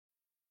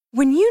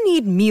When you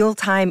need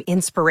mealtime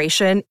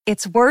inspiration,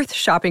 it's worth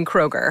shopping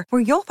Kroger,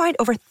 where you'll find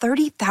over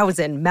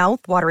 30,000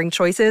 mouth-watering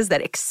choices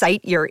that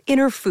excite your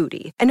inner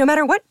foodie. And no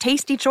matter what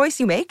tasty choice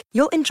you make,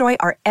 you'll enjoy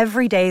our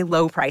everyday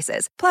low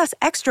prices, plus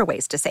extra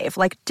ways to save,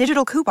 like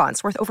digital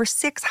coupons worth over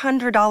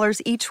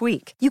 $600 each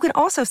week. You can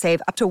also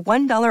save up to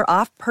 $1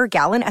 off per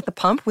gallon at the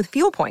pump with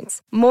fuel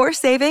points. More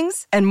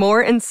savings and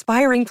more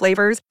inspiring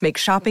flavors make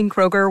shopping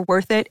Kroger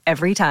worth it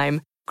every time.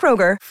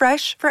 Kroger,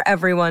 fresh for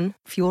everyone.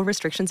 Fuel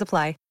restrictions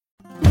apply.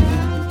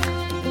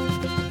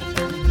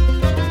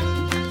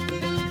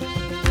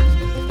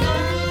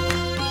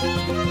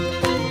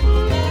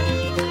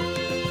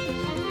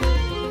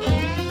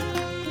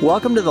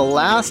 Welcome to the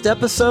last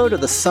episode of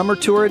the summer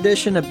tour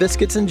edition of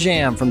Biscuits and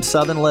Jam from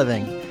Southern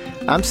Living.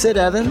 I'm Sid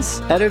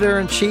Evans,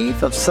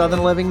 editor-in-chief of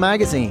Southern Living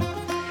magazine.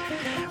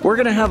 We're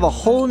going to have a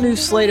whole new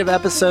slate of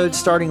episodes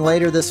starting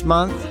later this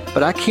month,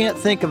 but I can't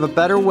think of a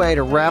better way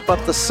to wrap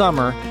up the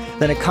summer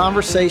than a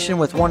conversation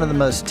with one of the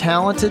most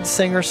talented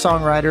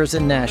singer-songwriters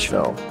in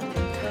Nashville.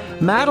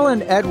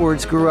 Madeline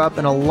Edwards grew up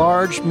in a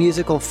large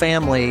musical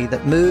family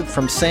that moved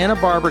from Santa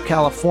Barbara,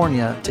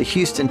 California to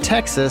Houston,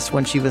 Texas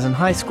when she was in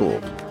high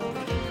school.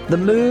 The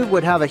move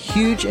would have a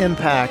huge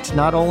impact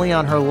not only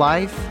on her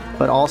life,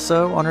 but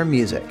also on her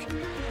music.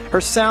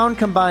 Her sound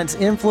combines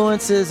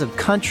influences of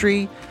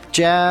country,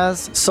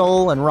 jazz,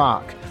 soul, and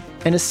rock,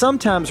 and is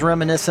sometimes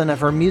reminiscent of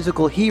her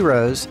musical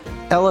heroes,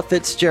 Ella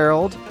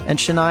Fitzgerald and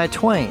Shania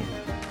Twain.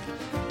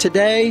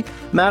 Today,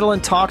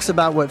 Madeline talks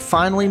about what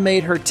finally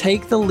made her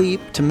take the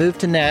leap to move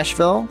to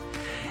Nashville,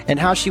 and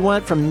how she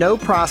went from no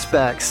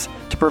prospects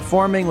to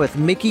performing with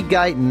Mickey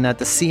Guyton at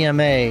the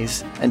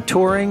CMAs and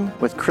touring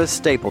with Chris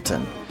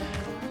Stapleton.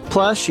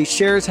 Plus, she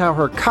shares how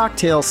her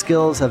cocktail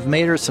skills have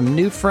made her some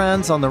new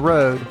friends on the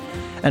road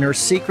and her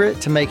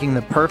secret to making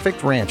the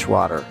perfect ranch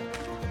water.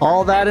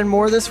 All that and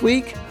more this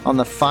week on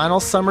the final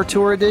summer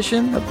tour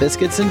edition of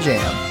Biscuits and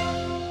Jam.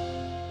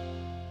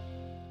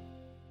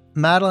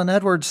 Madeline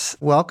Edwards,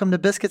 welcome to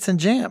Biscuits and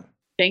Jam.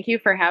 Thank you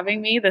for having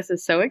me. This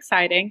is so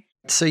exciting.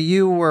 So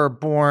you were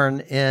born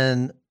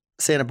in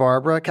Santa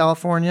Barbara,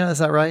 California, is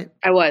that right?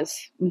 I was.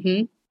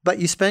 Mm-hmm. But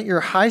you spent your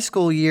high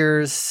school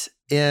years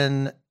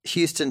in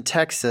Houston,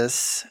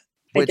 Texas,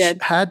 which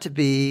had to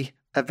be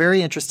a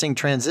very interesting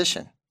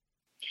transition.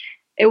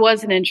 It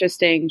was an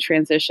interesting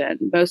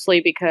transition, mostly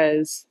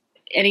because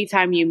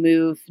anytime you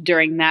move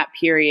during that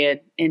period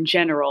in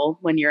general,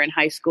 when you're in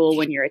high school,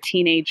 when you're a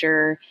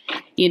teenager,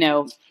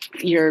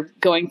 you're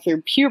going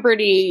through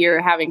puberty,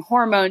 you're having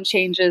hormone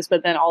changes,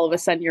 but then all of a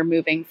sudden you're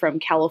moving from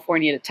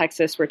California to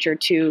Texas, which are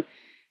two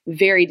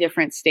very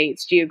different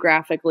states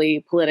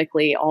geographically,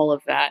 politically, all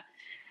of that.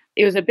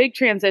 It was a big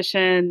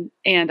transition,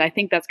 and I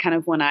think that's kind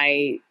of when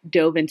I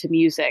dove into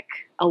music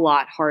a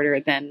lot harder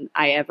than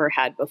I ever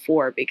had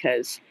before,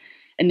 because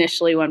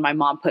initially when my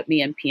mom put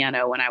me in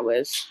piano when I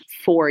was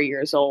 4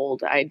 years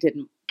old, I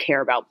didn't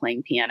care about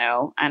playing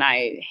piano, and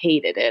I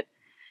hated it.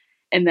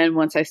 And then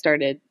once I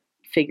started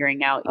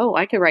figuring out,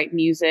 I could write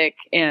music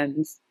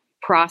and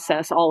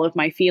process all of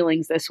my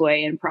feelings this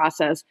way and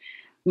process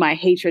my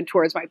hatred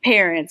towards my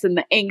parents and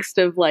the angst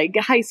of like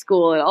high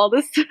school and all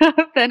this stuff,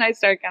 then I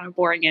started kind of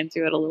pouring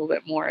into it a little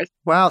bit more.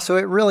 Wow. So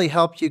it really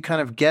helped you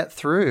kind of get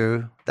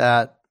through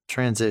that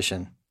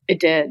transition. It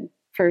did,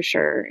 for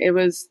sure. It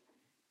was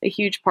a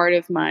huge part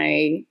of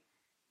my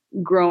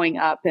growing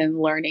up and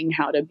learning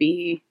how to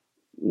be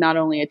not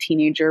only a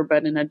teenager,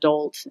 but an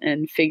adult,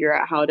 and figure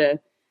out how to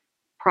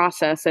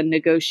process and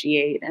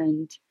negotiate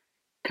and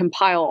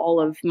compile all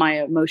of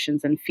my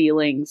emotions and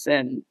feelings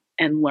and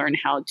learn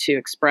how to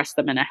express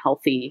them in a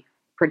healthy,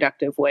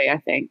 productive way, I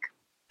think.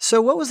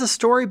 So what was the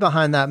story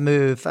behind that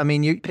move? I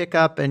mean, you pick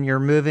up and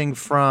you're moving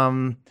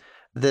from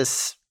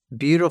this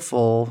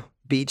beautiful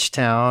beach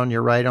town,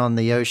 you're right on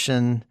the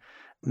ocean,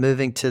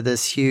 moving to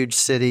this huge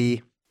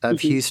city of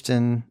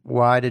Houston.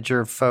 Why did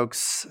your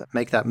folks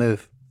make that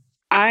move?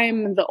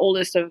 I'm the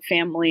oldest of a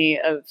family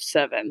of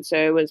 7. So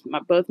it was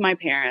both my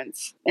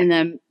parents and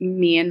then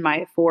me and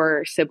my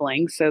 4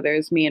 siblings. So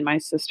there's me and my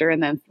sister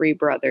and then 3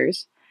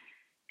 brothers.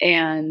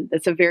 And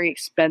it's a very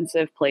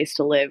expensive place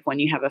to live when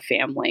you have a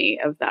family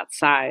of that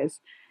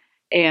size.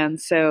 And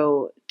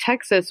so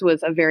Texas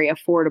was a very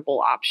affordable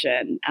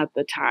option at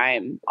the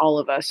time. All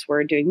of us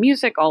were doing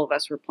music. All of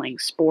us were playing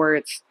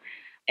sports.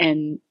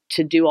 And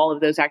to do all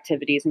of those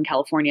activities in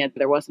California,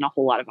 there wasn't a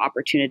whole lot of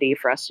opportunity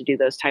for us to do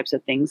those types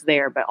of things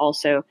there. But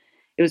also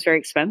it was very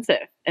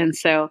expensive. And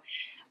so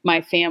my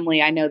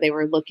family, I know they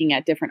were looking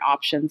at different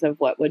options of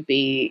what would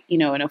be, an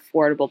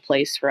affordable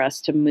place for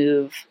us to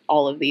move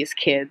all of these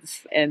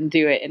kids and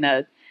do it in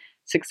a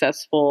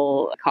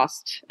successful,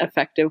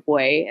 cost-effective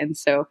way. And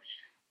so,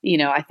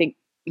 I think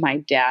my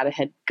dad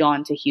had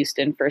gone to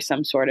Houston for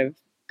some sort of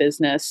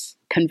business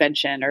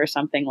convention or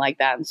something like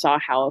that and saw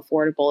how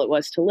affordable it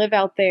was to live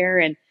out there.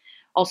 And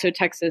also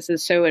Texas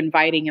is so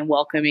inviting and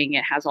welcoming.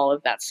 It has all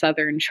of that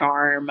Southern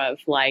charm of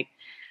like,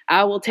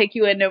 I will take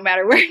you in no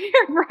matter where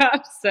you're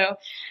from. So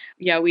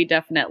yeah, we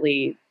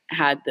definitely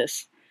had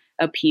this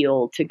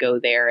appeal to go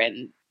there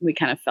and we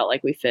kind of felt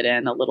like we fit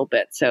in a little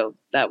bit. So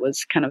that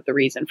was kind of the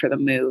reason for the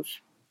move.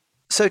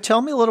 So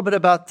tell me a little bit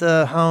about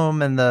the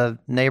home and the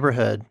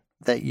neighborhood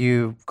that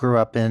you grew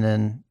up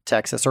in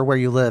Texas, or where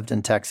you lived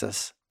in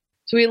Texas.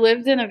 So we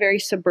lived in a very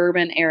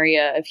suburban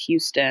area of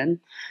Houston.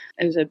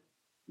 There's a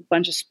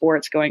bunch of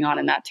sports going on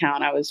in that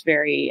town. I was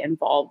very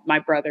involved. My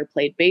brother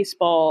played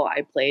baseball.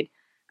 I played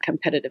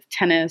competitive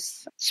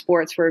tennis.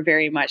 Sports were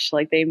very much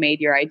like they made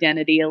your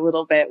identity a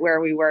little bit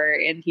where we were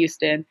in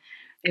Houston.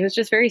 It was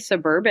just very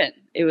suburban.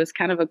 It was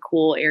kind of a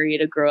cool area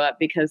to grow up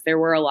because there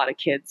were a lot of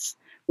kids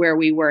where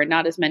we were.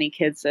 Not as many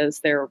kids as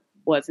there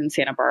was in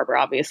Santa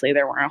Barbara. Obviously,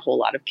 there weren't a whole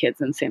lot of kids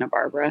in Santa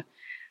Barbara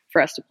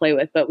for us to play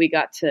with, but we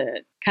got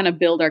to kind of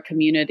build our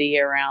community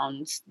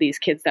around these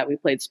kids that we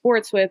played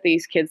sports with,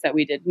 these kids that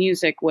we did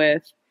music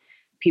with,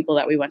 people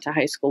that we went to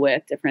high school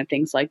with, different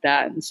things like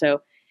that. And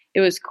so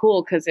it was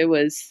cool because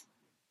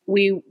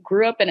we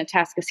grew up in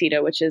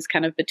Atascocita, which is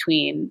kind of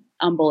between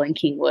Humble and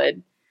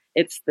Kingwood.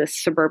 It's the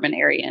suburban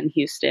area in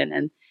Houston.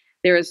 And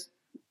there was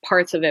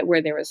parts of it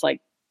where there was like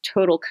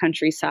total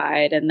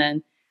countryside. And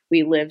then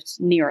we lived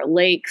near a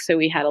lake. So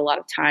we had a lot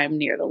of time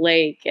near the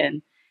lake.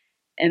 And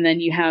then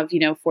you have,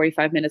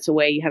 45 minutes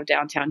away, you have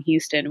downtown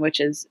Houston, which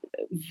is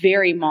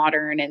very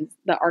modern. And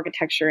the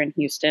architecture in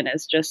Houston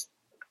is just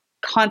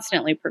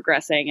constantly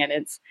progressing and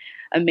it's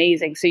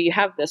amazing. So you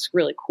have this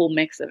really cool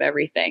mix of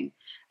everything,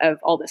 of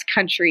all this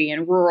country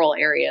and rural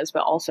areas,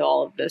 but also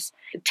all of this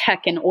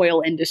tech and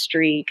oil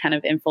industry kind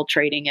of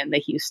infiltrating in the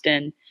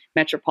Houston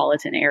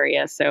metropolitan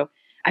area. So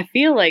I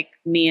feel like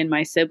me and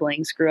my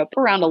siblings grew up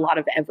around a lot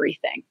of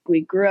everything.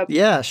 We grew up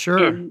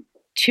in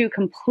two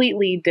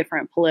completely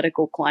different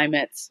political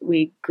climates.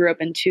 We grew up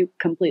in two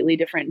completely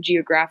different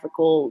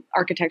geographical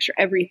architecture,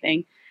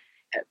 everything,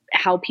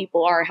 how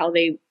people are, how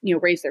they,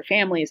 raise their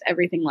families,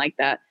 everything like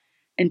that,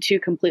 in two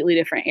completely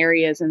different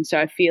areas. And so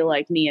I feel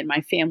like me and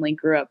my family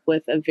grew up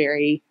with a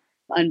very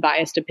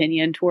unbiased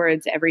opinion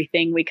towards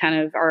everything. We kind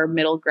of are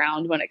middle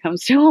ground when it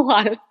comes to a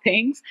lot of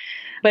things,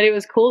 but it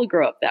was cool to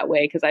grow up that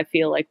way because I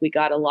feel like we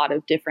got a lot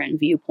of different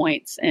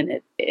viewpoints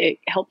and it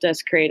helped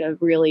us create a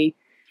really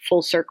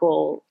full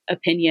circle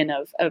opinion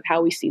of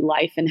how we see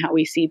life and how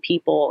we see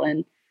people.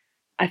 And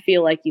I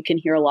feel like you can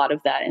hear a lot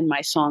of that in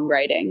my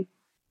songwriting.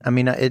 I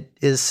mean, it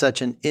is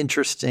such an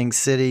interesting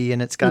city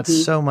and it's got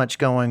so much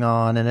going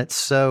on and it's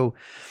so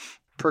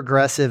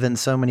progressive in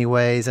so many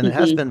ways. And it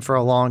has been for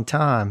a long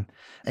time.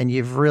 And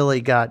you've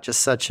really got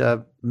just such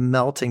a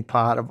melting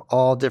pot of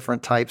all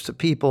different types of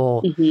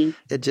people.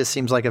 It just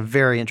seems like a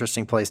very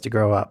interesting place to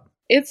grow up.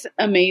 It's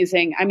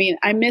amazing. I mean,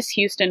 I miss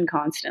Houston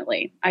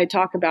constantly. I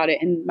talk about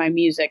it in my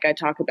music. I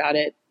talk about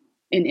it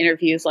in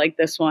interviews like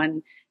this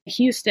one.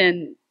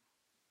 Houston,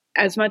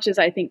 as much as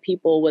I think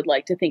people would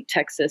like to think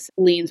Texas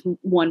leans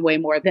one way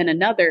more than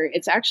another,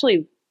 it's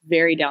actually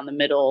very down the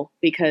middle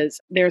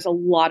because there's a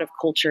lot of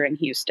culture in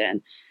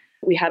Houston.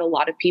 We had a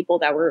lot of people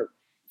that were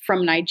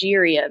from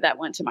Nigeria that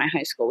went to my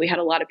high school. We had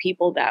a lot of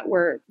people that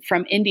were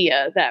from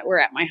India that were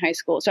at my high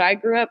school. So I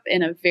grew up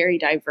in a very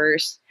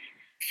diverse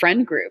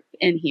friend group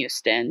in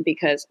Houston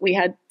because we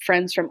had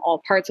friends from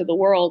all parts of the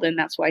world. And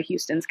that's why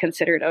Houston's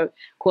considered a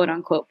quote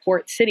unquote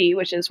port city,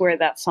 which is where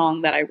that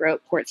song that I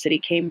wrote, Port City,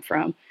 came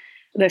from.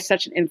 There's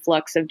such an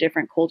influx of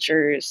different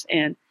cultures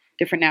and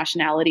different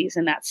nationalities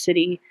in that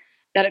city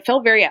that it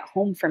felt very at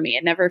home for me.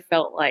 It never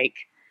felt like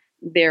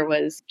there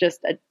was just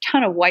a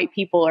ton of white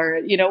people or,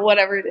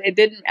 whatever. It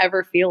didn't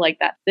ever feel like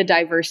that. The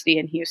diversity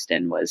in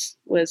Houston was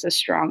a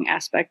strong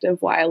aspect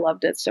of why I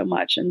loved it so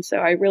much. And so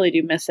I really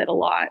do miss it a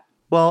lot.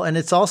 Well, and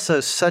it's also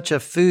such a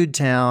food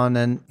town.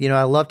 And,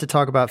 I love to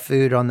talk about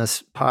food on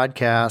this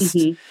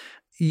podcast.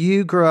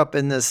 You grew up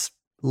in this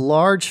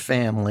large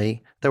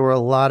family. There were a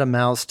lot of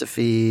mouths to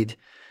feed.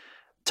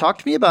 Talk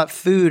to me about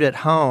food at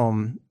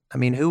home. I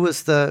mean, who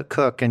was the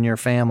cook in your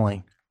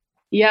family?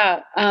 Yeah.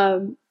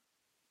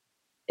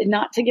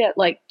 Not to get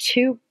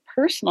too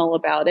personal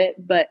about it,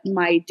 but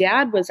my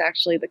dad was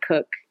actually the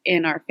cook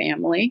in our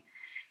family.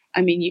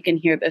 I mean, you can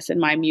hear this in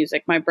my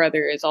music. My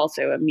brother is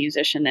also a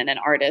musician and an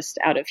artist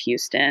out of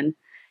Houston,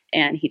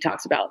 and he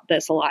talks about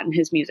this a lot in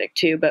his music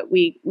too. But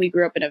we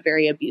grew up in a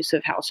very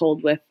abusive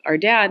household with our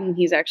dad, and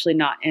he's actually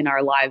not in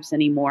our lives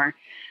anymore.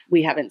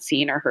 We haven't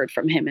seen or heard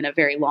from him in a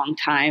very long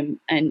time,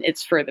 and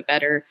it's for the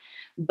better.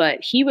 But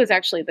he was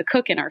actually the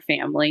cook in our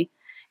family,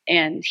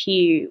 and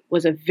he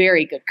was a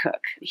very good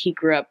cook. He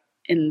grew up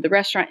in the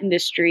restaurant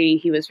industry.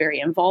 He was very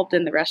involved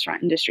in the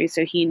restaurant industry,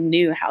 so he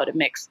knew how to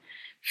mix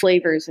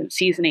flavors and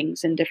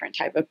seasonings and different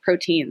type of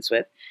proteins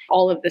with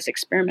all of this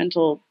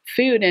experimental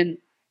food. And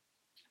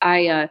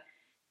I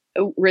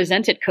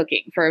resented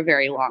cooking for a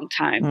very long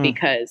time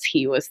because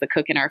he was the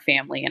cook in our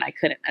family and I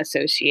couldn't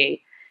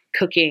associate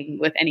cooking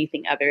with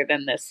anything other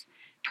than this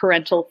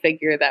parental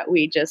figure that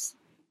we just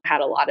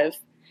had a lot of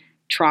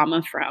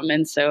trauma from.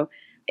 And so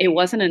it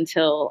wasn't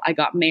until I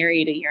got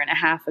married a year and a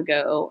half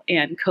ago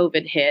and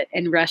COVID hit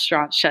and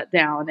restaurants shut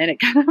down, and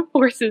it kind of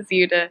forces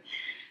you to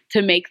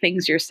make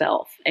things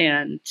yourself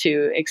and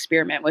to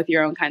experiment with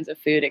your own kinds of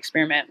food,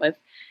 experiment with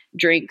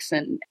drinks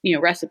and,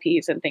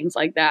 recipes and things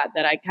like that,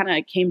 that I kind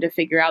of came to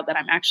figure out that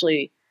I'm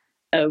actually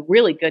a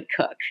really good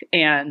cook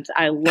and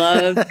I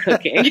love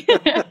cooking.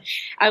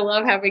 I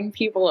love having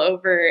people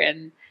over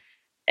and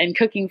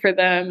cooking for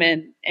them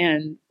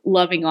and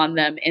loving on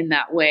them in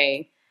that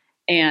way.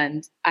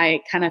 And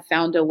I kind of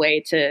found a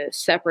way to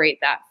separate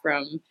that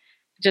from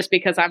just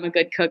because I'm a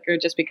good cook or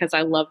just because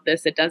I love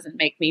this, it doesn't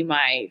make me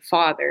my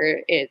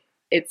father.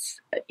 It's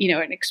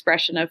an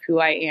expression of who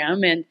I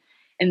am, and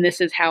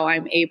this is how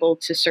I'm able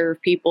to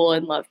serve people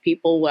and love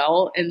people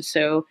well. And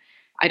so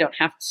I don't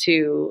have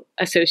to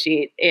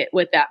associate it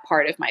with that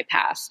part of my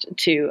past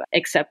to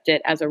accept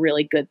it as a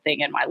really good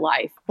thing in my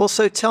life. Well,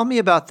 so tell me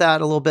about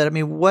that a little bit. I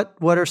mean, what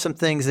are some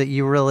things that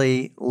you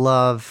really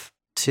love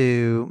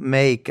to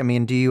make? I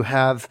mean, do you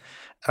have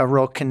a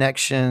real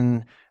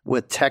connection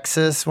with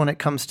Texas when it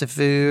comes to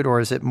food, or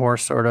is it more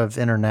sort of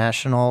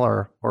international,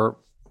 or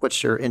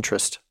what's your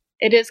interest?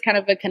 It is kind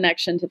of a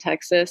connection to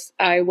Texas.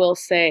 I will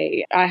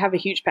say I have a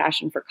huge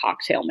passion for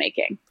cocktail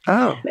making.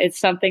 Oh. It's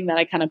something that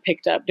I kind of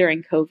picked up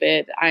during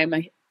COVID. I'm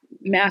a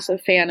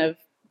massive fan of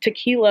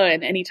tequila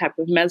and any type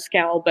of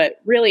mezcal, but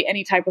really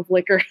any type of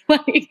liquor.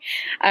 Like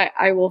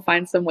I will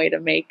find some way to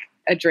make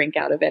a drink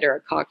out of it or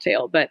a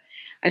cocktail. But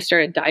I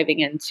started diving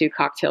into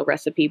cocktail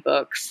recipe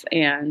books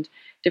and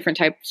different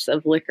types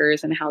of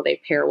liquors and how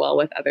they pair well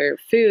with other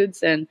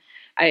foods. And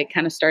I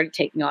kind of started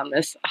taking on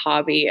this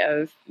hobby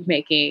of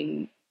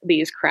making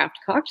these craft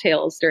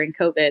cocktails during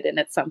COVID. And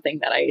it's something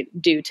that I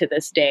do to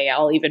this day.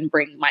 I'll even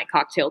bring my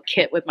cocktail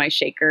kit with my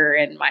shaker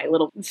and my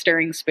little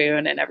stirring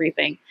spoon and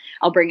everything.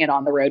 I'll bring it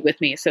on the road with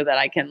me so that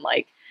I can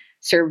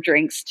serve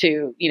drinks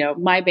to,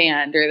 my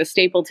band or the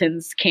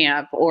Stapletons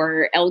camp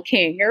or El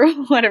King or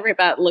whatever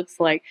that looks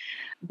like.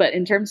 But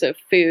in terms of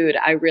food,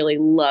 I really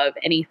love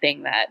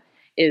anything that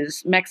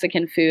is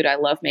Mexican food. I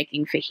love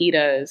making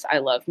fajitas. I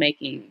love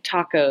making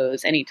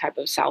tacos, any type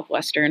of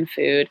Southwestern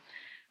food.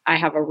 I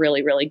have a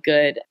really, really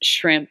good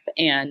shrimp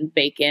and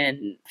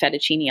bacon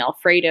fettuccine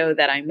Alfredo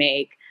that I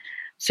make.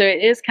 So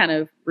it is kind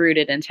of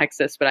rooted in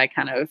Texas, but I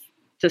kind of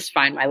just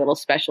find my little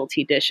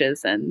specialty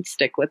dishes and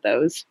stick with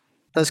those.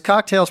 Those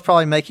cocktails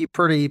probably make you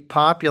pretty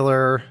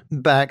popular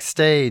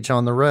backstage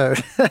on the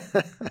road.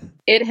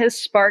 It has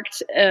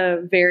sparked a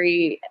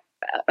very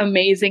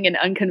amazing and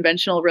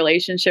unconventional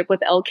relationship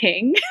with El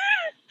King.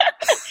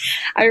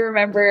 I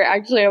remember,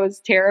 actually, I was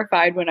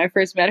terrified when I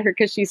first met her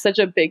because she's such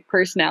a big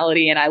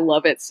personality and I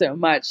love it so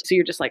much. So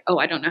you're just like, oh,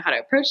 I don't know how to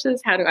approach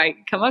this. How do I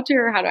come up to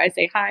her? How do I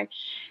say hi?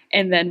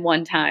 And then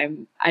one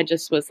time I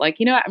just was like,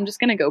 I'm just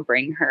going to go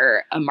bring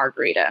her a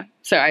margarita.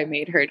 So I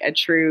made her a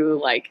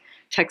true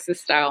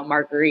Texas style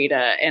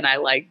margarita and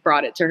I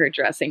brought it to her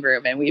dressing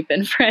room and we've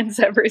been friends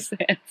ever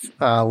since.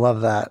 I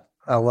love that.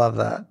 I love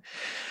that.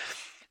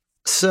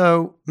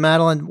 So,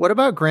 Madeline, what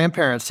about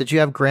grandparents? Did you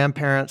have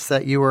grandparents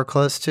that you were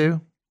close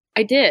to?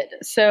 I did.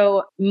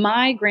 So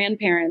my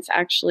grandparents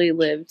actually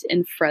lived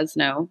in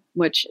Fresno,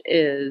 which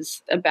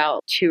is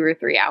about 2 or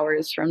 3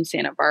 hours from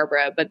Santa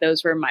Barbara, but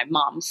those were my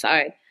mom's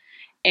side.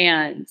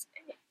 And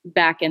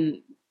back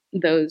in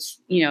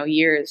those,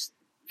 years,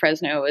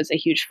 Fresno was a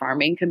huge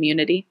farming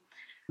community.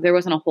 There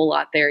wasn't a whole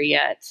lot there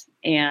yet.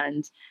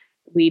 And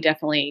we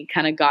definitely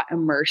kind of got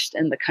immersed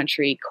in the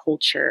country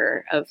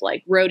culture of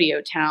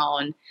rodeo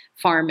town,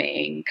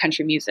 farming,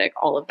 country music,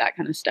 all of that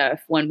kind of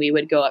stuff when we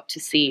would go up to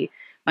see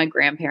my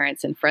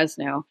grandparents in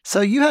Fresno.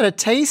 So you had a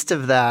taste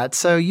of that.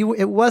 So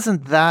it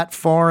wasn't that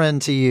foreign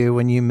to you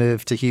when you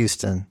moved to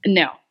Houston.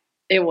 No,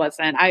 it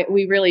wasn't.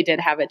 We really did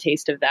have a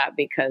taste of that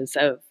because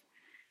of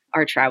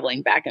our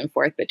traveling back and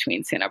forth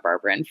between Santa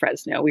Barbara and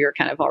Fresno. We were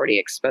kind of already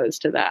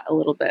exposed to that a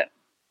little bit.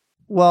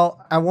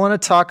 Well, I want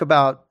to talk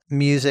about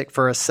music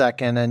for a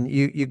second. And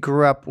you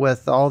grew up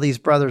with all these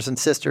brothers and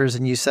sisters,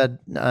 and you said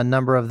a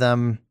number of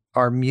them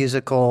are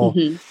musical.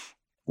 Mm-hmm.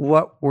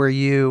 What were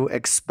you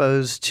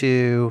exposed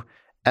to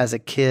as a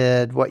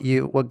kid?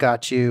 What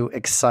got you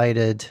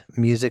excited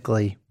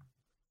musically?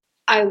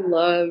 I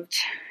loved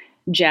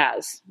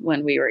jazz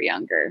when we were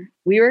younger.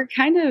 We were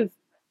kind of,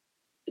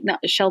 not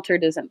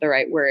sheltered isn't the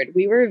right word.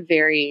 We were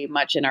very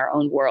much in our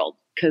own world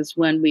because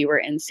when we were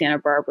in Santa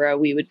Barbara,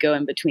 we would go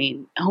in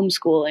between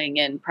homeschooling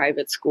and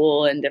private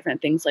school and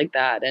different things like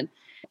that. And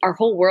our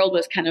whole world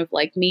was kind of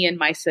like me and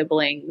my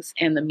siblings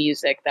and the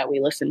music that we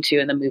listened to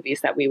and the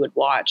movies that we would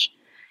watch.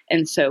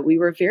 And so we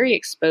were very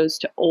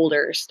exposed to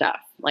older stuff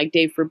like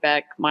Dave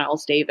Brubeck,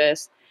 Miles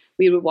Davis.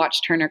 We would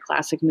watch Turner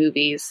Classic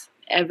Movies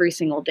every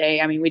single day.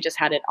 I mean, we just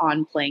had it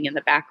on playing in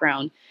the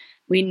background.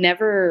 We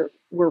never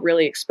were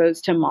really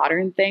exposed to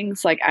modern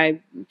things.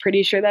 I'm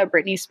pretty sure that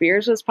Britney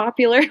Spears was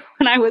popular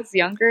when I was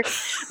younger,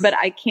 but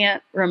I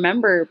can't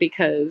remember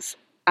because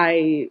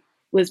I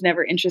was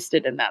never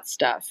interested in that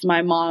stuff.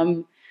 My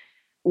mom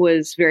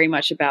was very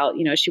much about,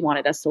 she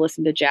wanted us to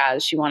listen to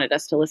jazz. She wanted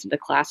us to listen to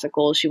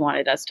classical. She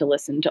wanted us to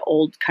listen to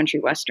old country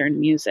Western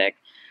music.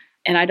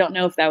 And I don't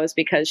know if that was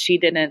because she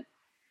didn't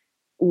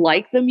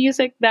like the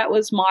music that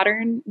was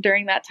modern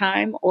during that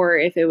time, or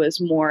if it was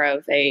more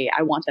of I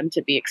want them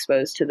to be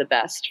exposed to the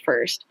best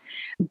first.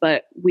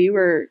 But we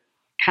were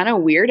kind of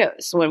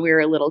weirdos when we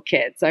were little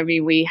kids. I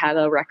mean, we had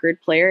a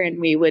record player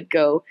and we would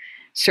go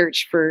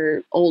search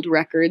for old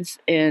records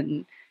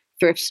in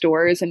thrift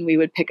stores and we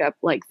would pick up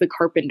like the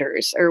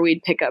Carpenters, or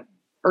we'd pick up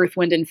Earth,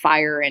 Wind and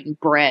Fire and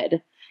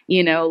Bread.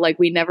 Like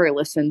we never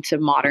listened to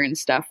modern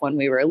stuff when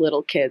we were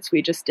little kids.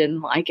 We just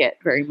didn't like it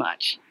very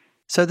much.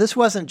 So this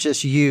wasn't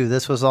just you.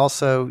 This was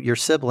also your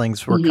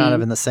siblings were kind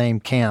of in the same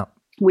camp.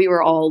 We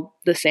were all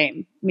the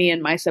same. Me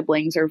and my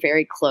siblings are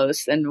very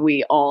close, and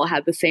we all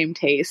had the same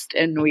taste,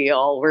 and we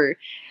were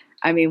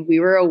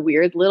a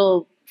weird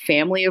little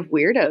family of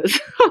weirdos.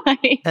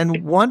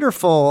 And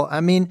wonderful.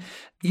 I mean,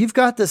 you've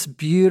got this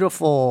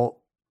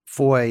beautiful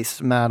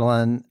voice,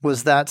 Madeline.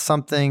 Was that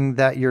something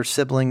that your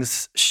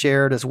siblings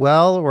shared as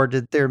well, or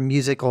did their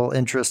musical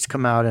interest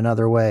come out in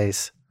other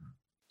ways?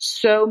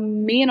 So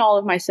me and all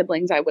of my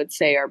siblings, I would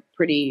say, are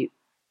pretty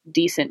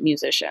decent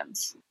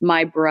musicians.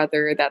 My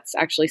brother, that's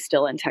actually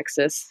still in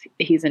Texas,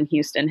 he's in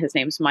Houston. His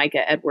name's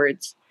Micah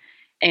Edwards.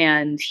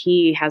 And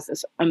he has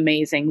this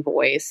amazing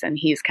voice, and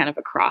he's kind of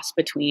a cross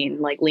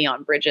between like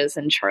Leon Bridges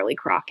and Charlie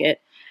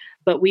Crockett.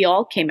 But we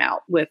all came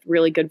out with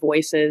really good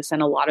voices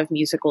and a lot of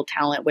musical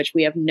talent, which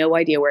we have no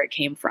idea where it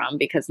came from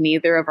because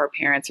neither of our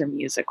parents are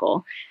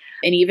musical.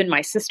 And even my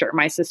sister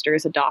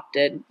is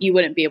adopted. You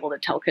wouldn't be able to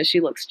tell because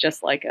she looks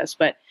just like us,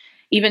 but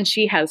even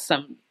she has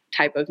some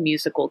type of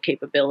musical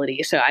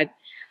capability. So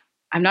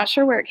I'm not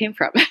sure where it came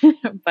from,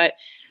 but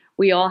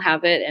we all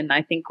have it. And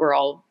I think we're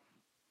all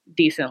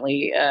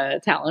decently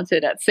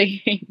talented at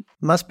singing.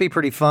 Must be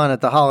pretty fun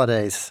at the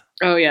holidays.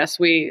 Oh yes,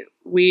 we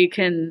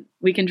can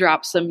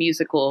drop some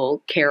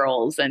musical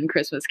carols and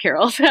Christmas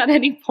carols at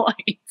any point.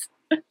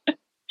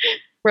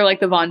 We're like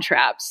the Von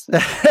Trapps.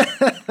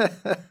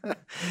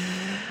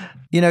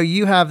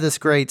 You have this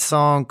great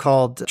song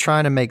called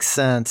Trying to Make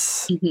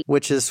Sense,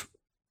 which is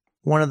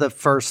one of the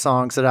first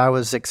songs that I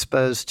was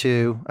exposed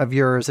to of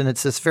yours. And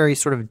it's this very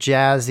sort of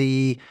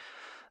jazzy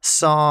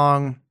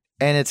song,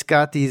 and it's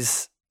got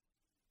these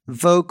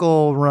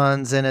vocal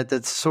runs in it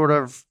that sort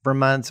of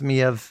reminds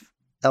me of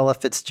Ella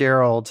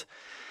Fitzgerald.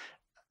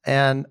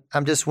 And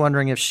I'm just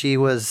wondering if she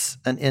was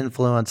an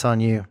influence on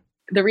you.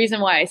 The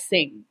reason why I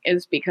sing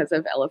is because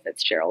of Ella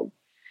Fitzgerald.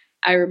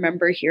 I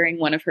remember hearing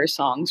one of her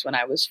songs when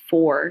I was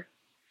 4.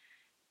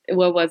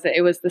 What was it?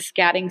 It was the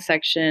scatting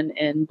section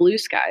in Blue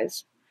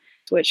Skies,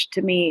 which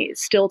to me,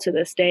 still to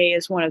this day,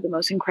 is one of the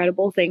most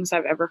incredible things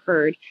I've ever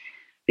heard,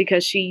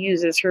 because she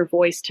uses her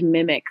voice to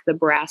mimic the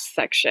brass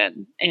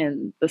section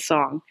in the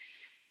song.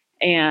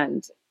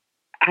 And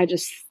I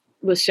just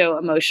was so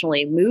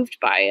emotionally moved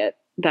by it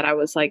that I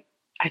was like,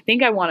 I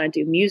think I want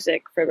to do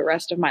music for the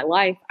rest of my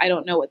life. I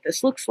don't know what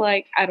this looks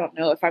like. I don't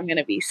know if I'm going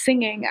to be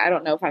singing. I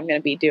don't know if I'm going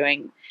to be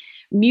doing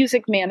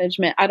music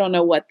management. I don't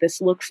know what this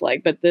looks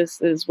like, but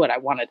this is what I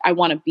wanted. I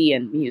want to be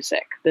in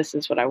music. This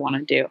is what I want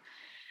to do.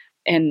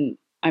 And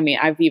I mean,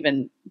 I've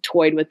even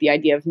toyed with the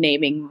idea of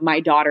naming my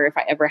daughter, if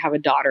I ever have a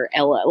daughter,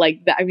 Ella.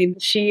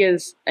 She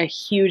is a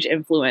huge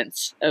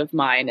influence of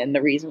mine and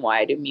the reason why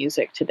I do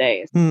music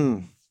today.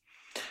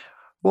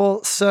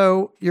 Well,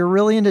 so you're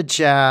really into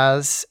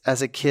jazz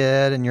as a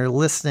kid, and you're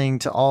listening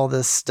to all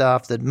this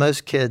stuff that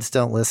most kids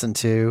don't listen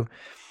to.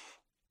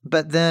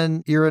 But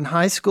then you're in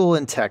high school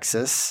in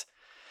Texas.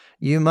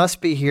 You must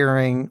be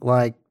hearing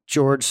like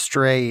George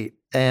Strait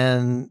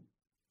and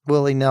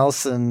Willie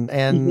Nelson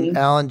and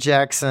Alan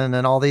Jackson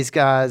and all these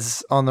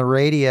guys on the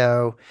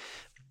radio.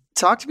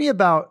 Talk to me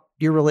about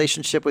your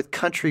relationship with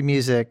country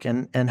music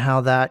and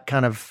how that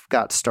kind of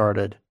got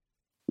started.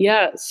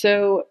 Yeah,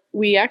 so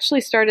we actually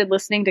started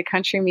listening to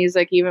country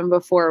music even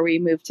before we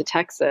moved to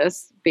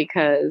Texas,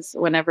 because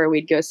whenever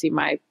we'd go see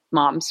my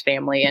mom's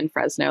family in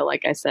Fresno,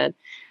 like I said,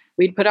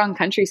 we'd put on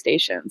country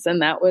stations,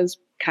 and that was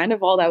kind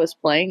of all that was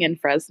playing in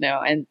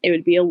Fresno. And it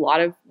would be a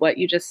lot of what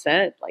you just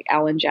said, like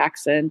Alan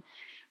Jackson,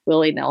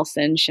 Willie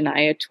Nelson,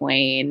 Shania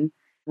Twain,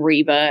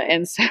 Reba.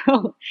 And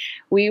so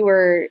we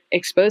were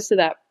exposed to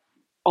that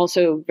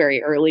also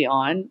very early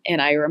on. And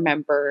I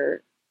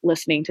remember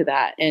listening to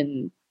that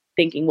and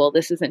thinking, well,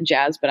 this isn't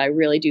jazz, but I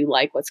really do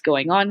like what's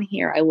going on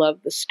here. I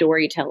love the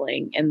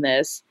storytelling in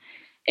this.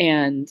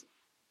 And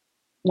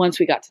once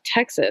we got to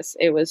Texas,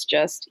 it was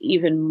just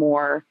even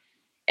more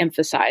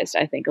emphasized,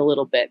 I think, a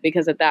little bit,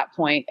 because at that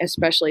point,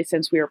 especially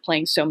since we were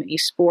playing so many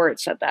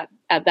sports at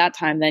that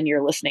time, then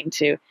you're listening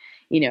to,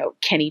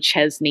 Kenny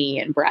Chesney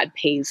and Brad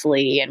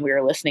Paisley, and we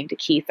were listening to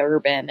Keith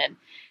Urban, and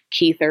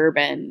Keith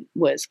Urban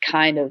was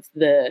kind of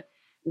the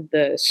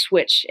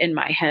switch in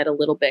my head a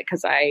little bit,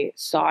 because I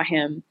saw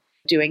him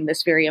doing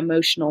this very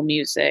emotional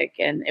music,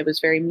 and it was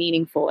very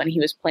meaningful, and he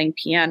was playing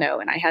piano,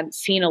 and I hadn't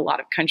seen a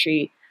lot of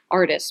country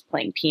artists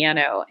playing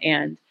piano.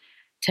 And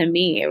to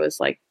me, it was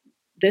like,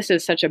 this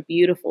is such a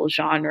beautiful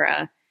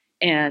genre,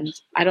 and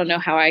I don't know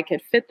how I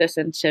could fit this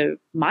into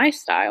my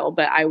style,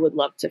 but I would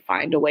love to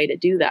find a way to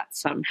do that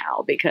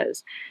somehow,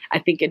 because I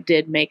think it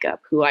did make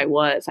up who I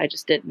was. I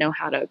just didn't know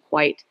how to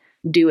quite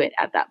do it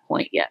at that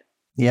point yet.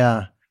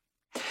 Yeah.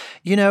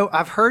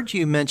 I've heard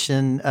you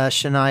mention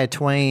Shania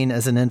Twain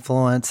as an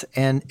influence,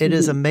 and it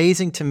is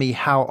amazing to me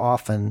how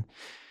often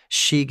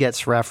she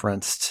gets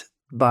referenced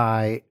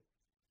by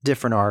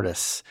different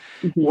artists.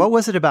 What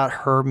was it about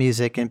her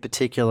music in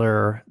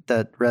particular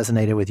that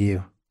resonated with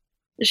you?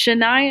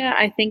 Shania,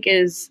 I think,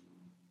 is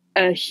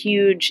a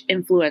huge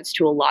influence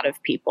to a lot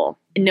of people,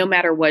 no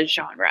matter what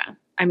genre.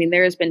 I mean,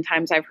 there has been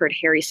times I've heard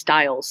Harry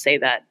Styles say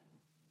that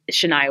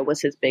Shania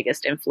was his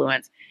biggest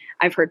influence.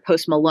 I've heard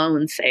Post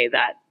Malone say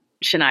that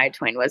Shania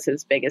Twain was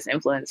his biggest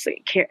influence.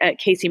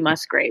 Casey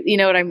Musgrave, you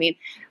know what I mean?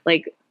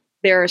 Like,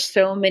 there are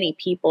so many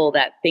people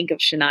that think of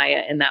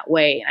Shania in that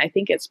way. And I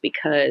think it's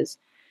because,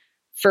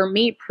 for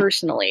me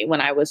personally,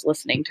 when I was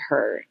listening to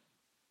her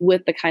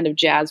with the kind of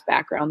jazz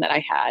background that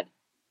I had,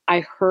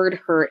 I heard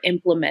her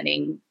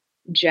implementing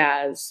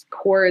jazz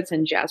chords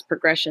and jazz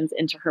progressions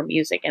into her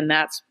music. And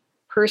that's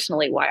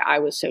personally why I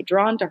was so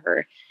drawn to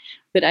her.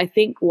 But I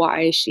think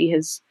why she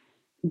has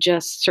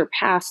just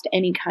surpassed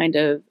any kind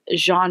of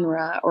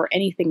genre or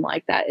anything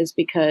like that is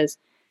because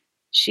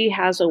she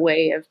has a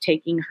way of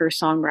taking her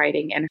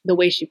songwriting and the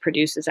way she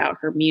produces out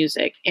her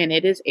music, and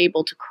it is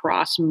able to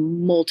cross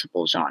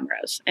multiple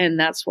genres. And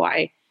that's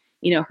why,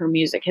 you know, her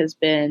music has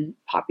been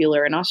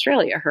popular in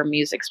Australia. Her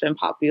music's been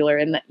popular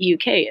in the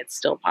UK. It's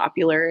still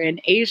popular in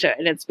Asia.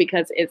 And it's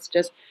because it's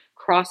just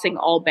crossing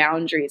all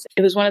boundaries.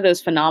 It was one of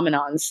those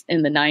phenomenons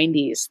in the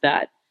 90s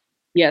that,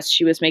 yes,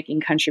 she was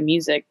making country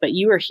music, but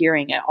you were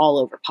hearing it all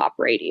over pop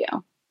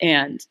radio.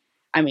 And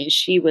I mean,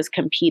 she was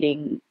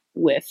competing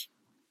with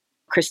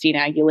Christina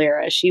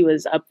Aguilera. She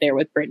was up there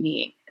with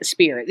Britney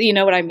Spears. You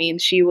know what I mean?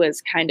 She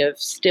was kind of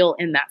still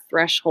in that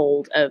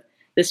threshold of,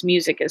 this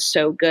music is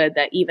so good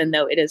that even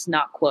though it is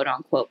not quote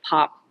unquote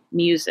pop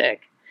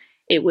music,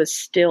 it was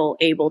still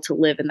able to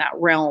live in that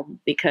realm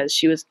because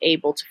she was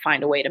able to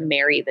find a way to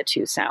marry the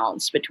two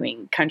sounds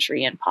between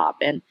country and pop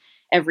and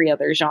every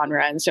other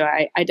genre. And so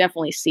I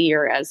definitely see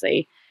her as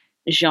a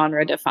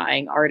genre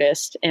defying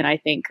artist. And I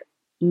think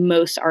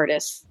most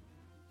artists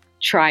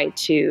try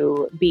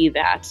to be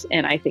that.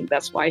 And I think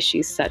that's why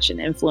she's such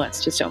an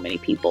influence to so many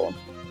people.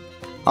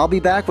 I'll be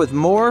back with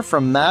more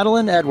from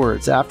Madeline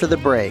Edwards after the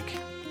break.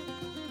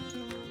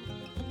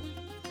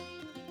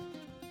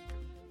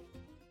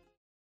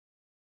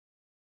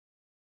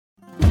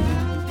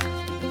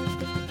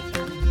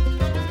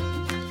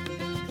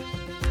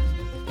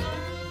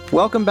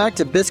 Welcome back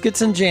to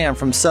Biscuits and Jam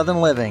from Southern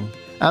Living.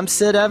 I'm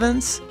Sid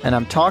Evans, and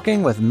I'm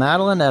talking with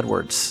Madeline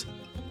Edwards.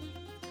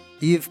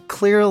 You've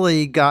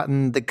clearly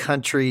gotten the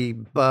country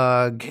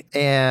bug,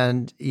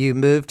 and you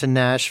moved to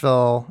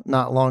Nashville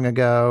not long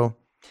ago.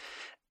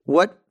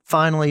 What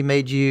finally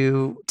made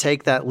you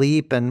take that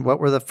leap, and what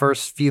were the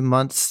first few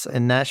months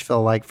in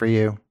Nashville like for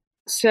you?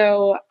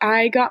 So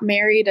I got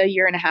married a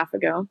year and a half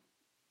ago,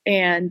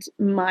 and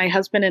my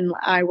husband and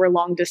I were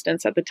long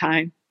distance at the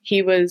time.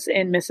 He was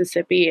in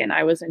Mississippi and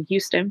I was in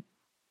Houston,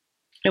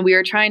 and we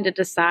were trying to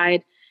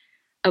decide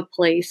a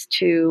place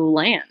to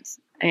land.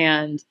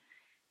 And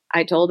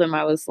I told him,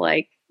 I was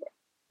like,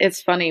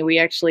 it's funny, we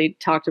actually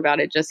talked about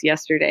it just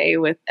yesterday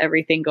with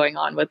everything going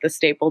on with the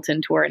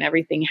Stapleton tour and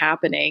everything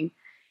happening.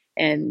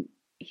 And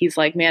he's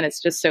like, man,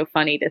 it's just so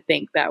funny to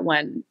think that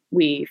when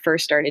we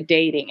first started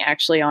dating,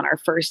 actually on our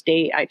first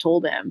date, I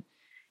told him,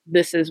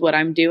 this is what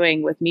I'm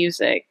doing with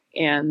music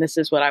and this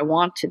is what I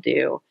want to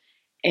do.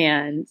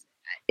 And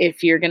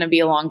if you're going to be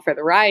along for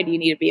the ride, you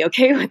need to be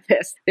okay with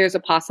this. There's a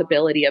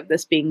possibility of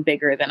this being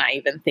bigger than I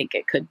even think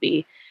it could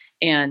be.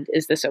 And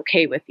is this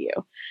okay with you?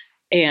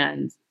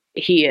 And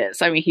he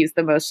is. I mean, he's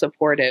the most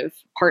supportive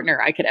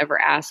partner I could ever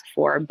ask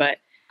for. But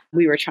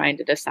we were trying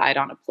to decide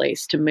on a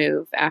place to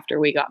move after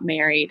we got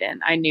married.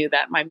 And I knew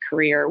that my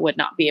career would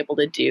not be able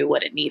to do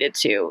what it needed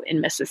to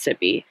in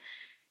Mississippi.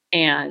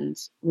 And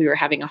we were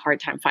having a hard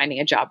time finding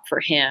a job for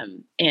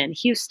him in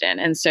Houston.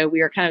 And so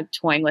we were kind of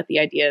toying with the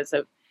ideas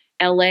of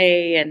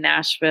LA and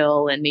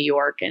Nashville and New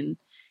York. And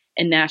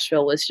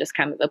Nashville was just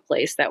kind of the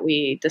place that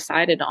we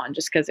decided on,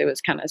 just because it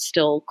was kind of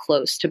still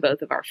close to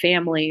both of our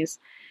families.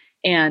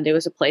 And it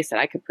was a place that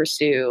I could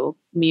pursue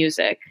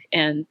music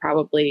and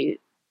probably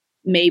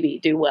maybe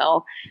do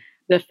well.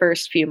 The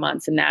first few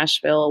months in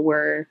Nashville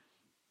were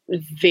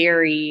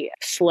very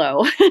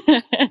slow.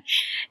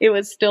 It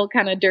was still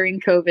kind of during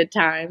COVID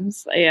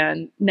times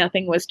and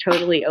nothing was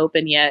totally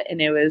open yet.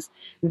 And it was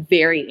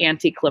very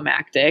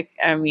anticlimactic.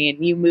 I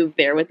mean, you move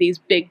there with these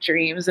big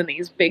dreams and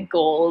these big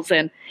goals.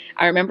 And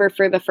I remember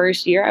for the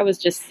first year, I was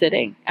just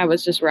sitting. I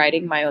was just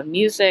writing my own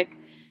music.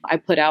 I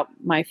put out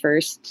my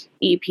first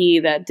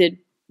EP that did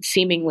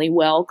seemingly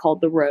well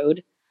called The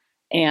Road.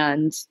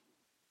 And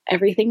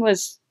everything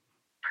was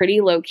pretty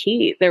low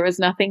key. There was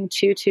nothing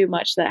too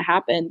much that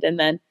happened. And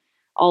then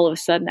all of a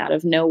sudden, out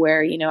of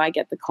nowhere, you know, I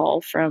get the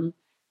call from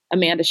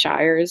Amanda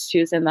Shires,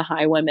 who's in the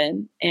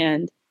Highwomen,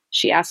 and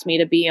she asked me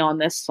to be on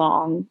this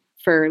song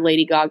for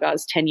Lady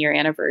Gaga's 10-year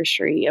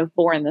anniversary of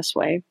Born This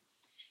Way.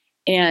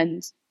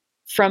 And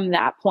from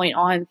that point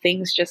on,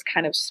 things just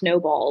kind of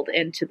snowballed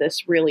into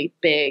this really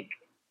big.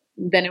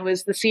 Then it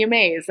was the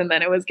CMAs, and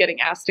then it was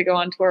getting asked to go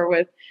on tour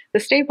with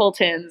the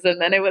Stapletons, and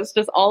then it was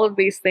just all of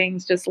these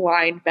things just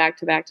lined back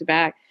to back to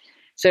back.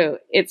 So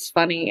it's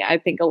funny. I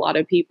think a lot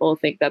of people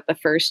think that the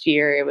first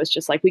year it was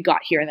just like we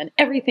got here and then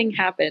everything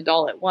happened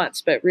all at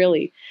once. But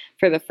really,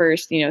 for the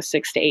first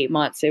 6 to 8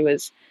 months, it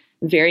was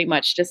very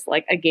much just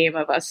like a game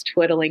of us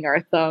twiddling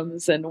our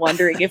thumbs and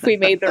wondering if we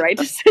made the right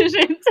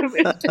decision to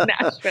move to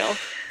Nashville.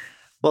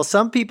 Well,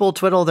 some people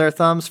twiddle their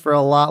thumbs for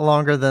a lot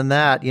longer than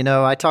that.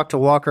 I talked to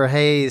Walker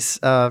Hayes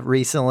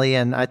recently,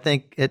 and I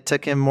think it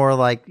took him more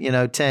like,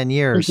 10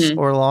 years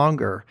or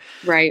longer.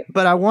 Right.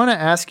 But I want to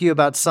ask you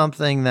about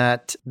something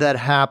that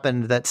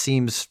happened that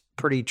seems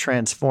pretty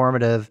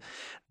transformative.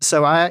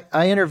 So I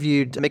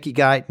interviewed Mickey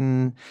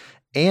Guyton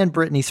and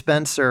Brittney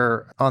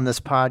Spencer on this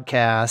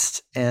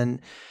podcast,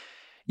 and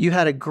you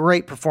had a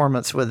great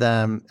performance with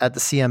them at the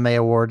CMA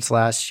Awards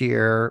last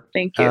year.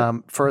 Thank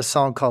you. For a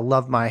song called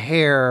Love My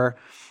Hair.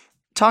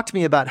 Talk to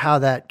me about how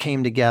that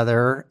came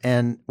together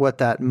and what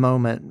that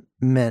moment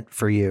meant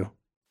for you.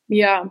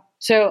 Yeah.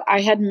 So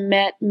I had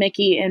met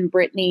Mickey and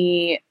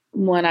Brittney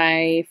when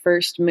I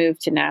first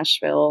moved to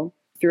Nashville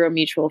through a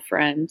mutual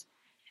friend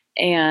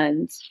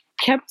and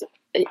kept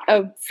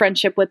a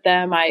friendship with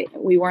them.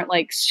 We weren't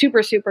like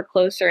super, super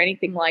close or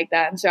anything like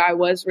that. And so I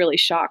was really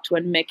shocked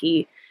when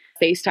Mickey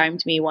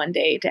FaceTimed me one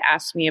day to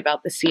ask me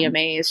about the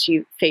CMAs.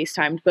 She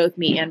FaceTimed both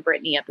me and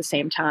Brittney at the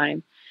same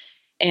time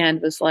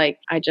and was like,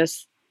 I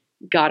just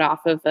got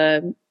off of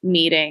a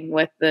meeting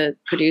with the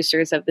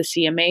producers of the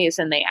CMAs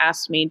and they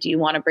asked me, do you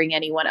want to bring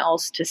anyone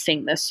else to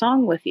sing this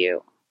song with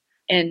you?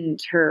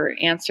 And her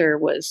answer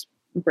was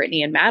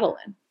Brittney and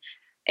Madeline.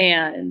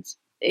 And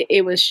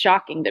it was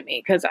shocking to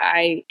me because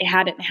I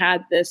hadn't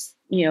had this,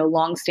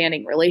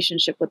 long-standing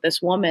relationship with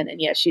this woman. And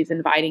yet she's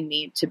inviting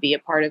me to be a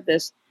part of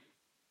this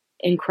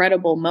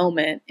incredible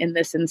moment in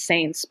this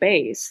insane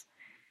space.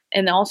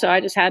 And also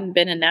I just hadn't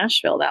been in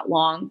Nashville that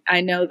long.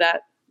 I know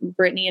that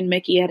Brittney and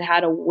Mickey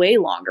had a way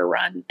longer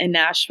run in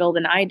Nashville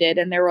than I did.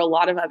 And there were a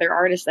lot of other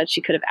artists that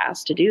she could have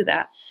asked to do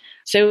that.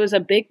 So it was a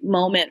big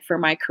moment for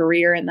my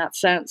career in that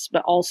sense.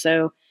 But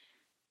also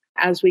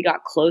as we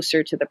got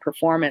closer to the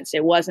performance,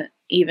 it wasn't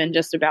even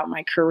just about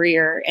my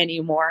career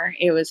anymore.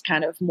 It was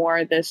kind of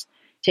more this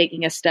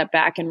taking a step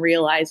back and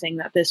realizing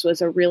that this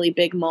was a really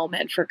big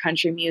moment for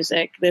country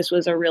music. This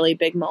was a really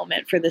big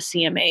moment for the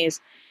CMAs,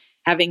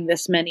 having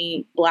this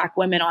many Black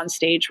women on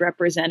stage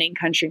representing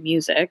country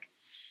music.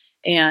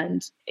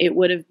 And it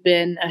would have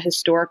been a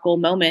historical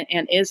moment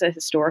and is a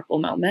historical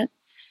moment.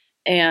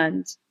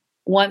 And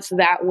once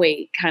that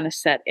weight kind of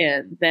set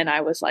in, then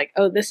I was like,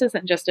 oh, this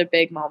isn't just a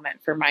big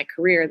moment for my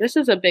career. This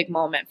is a big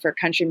moment for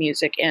country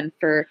music and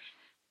for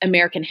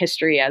American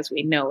history as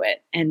we know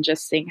it, and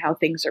just seeing how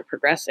things are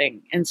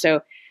progressing. And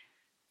so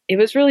it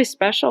was really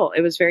special.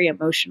 It was very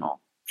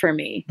emotional for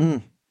me.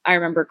 I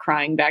remember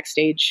crying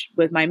backstage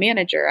with my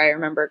manager. I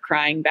remember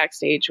crying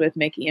backstage with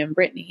Mickey and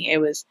Brittney. It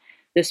was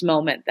this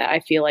moment that I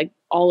feel like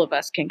all of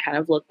us can kind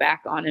of look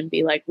back on and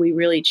be like, we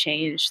really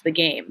changed the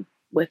game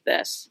with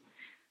this.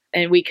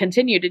 And we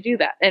continue to do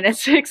that. And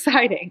it's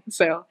exciting.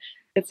 So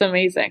it's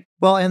amazing.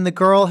 Well, and the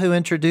girl who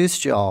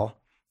introduced y'all,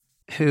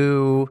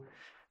 who,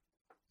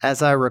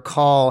 as I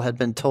recall, had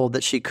been told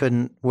that she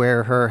couldn't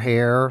wear her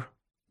hair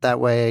that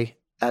way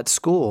at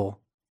school.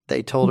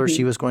 They told her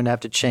she was going to have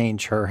to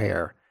change her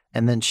hair.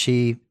 And then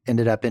she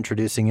ended up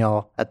introducing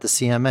y'all at the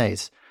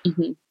CMAs.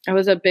 It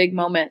was a big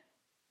moment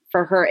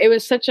for her. It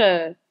was such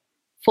a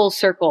full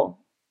circle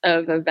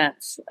of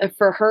events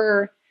for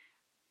her,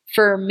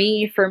 for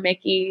me, for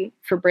Mickey,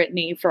 for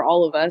Brittney, for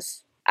all of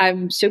us.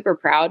 I'm super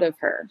proud of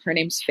her. Her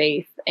name's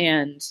Faith.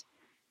 And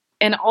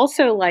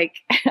also, like,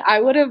 I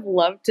would have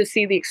loved to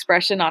see the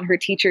expression on her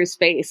teacher's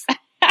face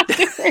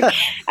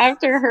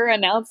after her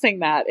announcing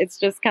that. It's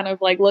just kind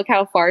of like, look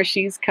how far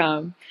she's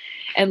come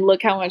and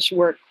look how much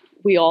work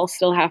we all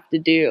still have to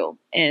do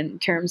in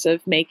terms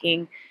of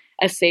making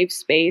a safe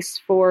space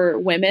for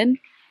women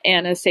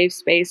and a safe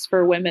space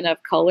for women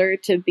of color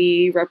to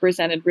be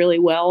represented really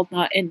well,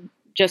 not in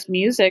just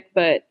music,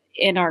 but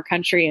in our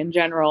country in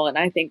general. And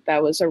I think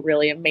that was a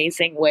really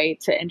amazing way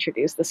to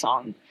introduce the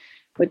song,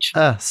 which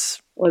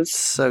was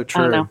so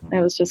true. I don't know,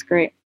 it was just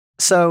great.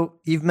 So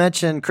you've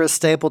mentioned Chris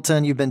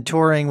Stapleton. You've been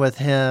touring with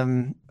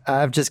him.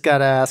 I've just got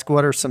to ask,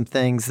 what are some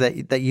things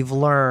that you've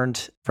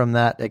learned from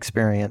that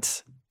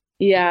experience?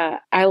 Yeah,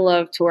 I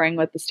love touring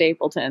with the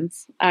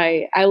Stapletons.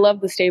 I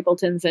love the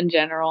Stapletons in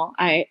general.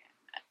 I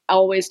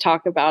always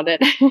talk about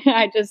it.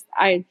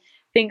 I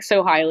think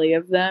so highly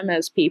of them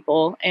as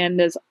people and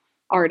as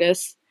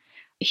artists.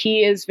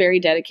 He is very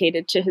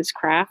dedicated to his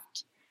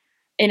craft,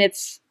 and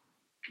it's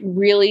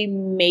really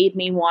made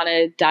me want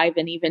to dive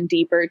in even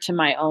deeper to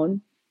my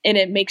own. And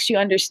it makes you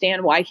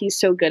understand why he's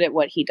so good at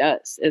what he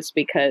does. It's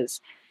because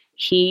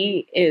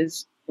he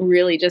is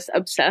really just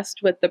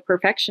obsessed with the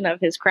perfection of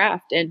his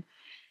craft. And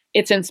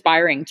it's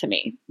inspiring to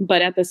me.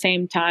 But at the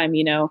same time,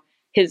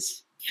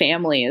 his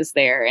family is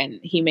there and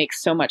he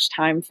makes so much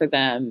time for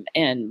them.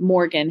 And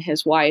Morgan,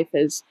 his wife,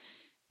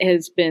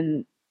 has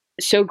been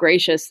so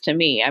gracious to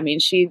me. I mean,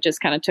 she just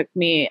kind of took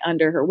me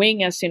under her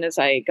wing as soon as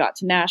I got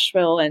to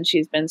Nashville, and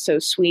she's been so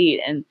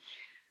sweet. And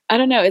I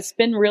don't know, it's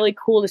been really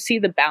cool to see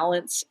the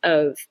balance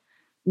of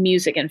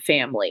music and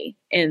family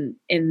in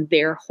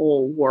their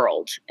whole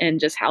world and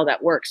just how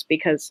that works,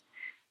 because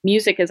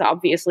music is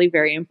obviously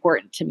very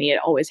important to me. It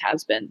always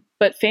has been.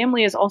 But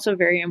family is also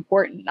very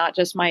important, not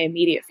just my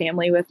immediate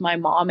family with my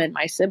mom and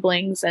my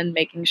siblings and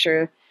making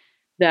sure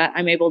that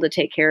I'm able to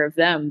take care of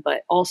them,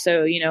 but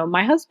also,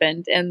 my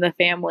husband and the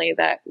family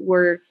that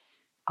we're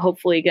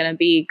hopefully going to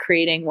be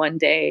creating one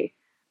day.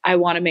 I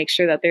want to make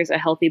sure that there's a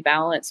healthy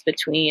balance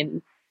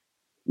between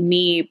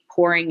me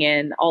pouring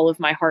in all of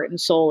my heart and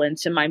soul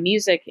into my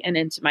music and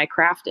into my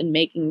craft and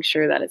making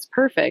sure that it's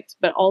perfect.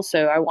 But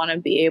also I want to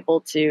be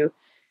able to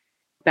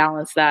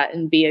balance that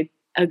and be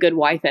a good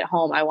wife at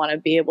home. I want to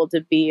be able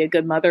to be a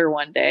good mother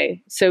one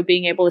day. So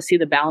being able to see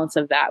the balance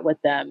of that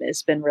with them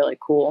has been really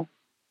cool.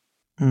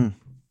 Mm.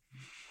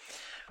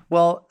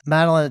 Well,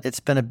 Madeline, it's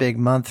been a big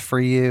month for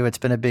you. It's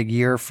been a big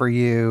year for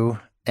you.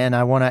 And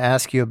I want to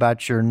ask you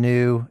about your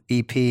new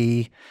EP.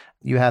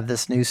 You have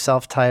this new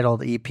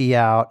self-titled EP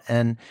out,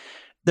 and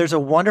there's a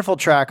wonderful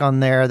track on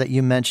there that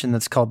you mentioned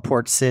that's called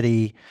Port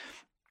City.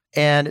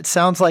 And it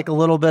sounds like a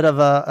little bit of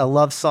a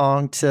love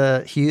song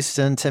to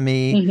Houston to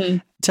me. Mm-hmm.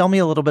 Tell me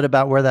a little bit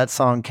about where that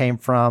song came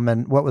from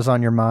and what was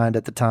on your mind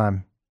at the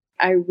time.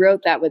 I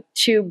wrote that with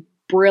two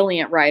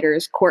brilliant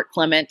writers, Court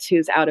Clement,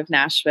 who's out of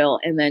Nashville,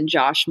 and then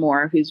Josh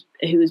Moore, who's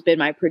been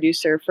my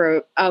producer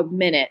for a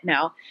minute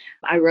now.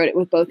 I wrote it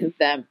with both of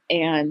them,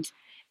 and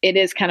it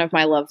is kind of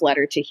my love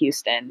letter to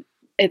Houston.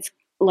 It's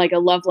like a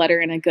love letter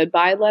and a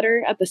goodbye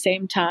letter at the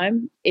same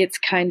time. It's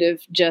kind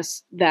of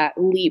just that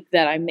leap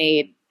that I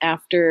made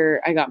after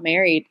I got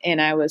married,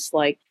 and I was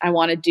like, I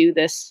want to do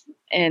this,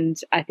 and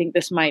I think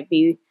this might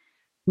be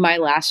my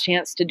last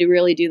chance to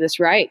really do this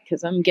right,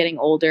 because I'm getting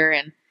older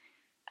and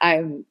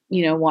I'm,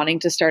 wanting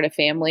to start a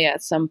family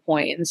at some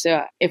point. And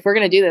so if we're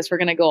going to do this, we're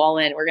going to go all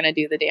in. We're going to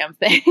do the damn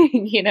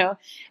thing,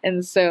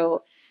 And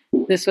so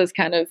this was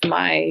kind of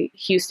my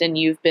Houston,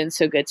 you've been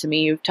so good to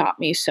me. You've taught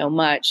me so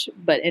much.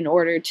 But in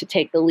order to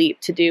take the leap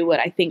to do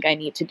what I think I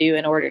need to do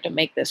in order to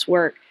make this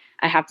work,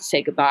 I have to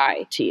say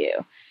goodbye to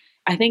you.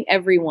 I think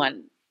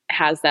everyone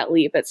has that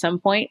leap at some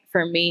point.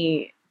 For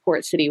me,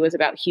 Port City was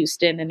about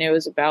Houston, and it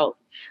was about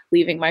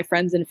leaving my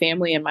friends and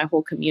family and my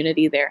whole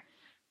community there.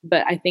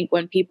 But I think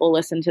when people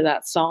listen to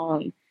that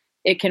song,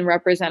 it can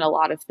represent a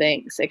lot of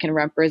things. It can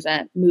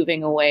represent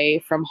moving away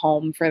from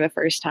home for the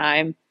first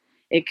time.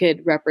 It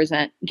could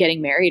represent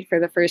getting married for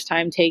the first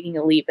time, taking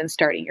a leap and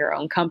starting your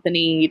own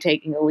company,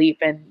 taking a leap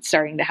and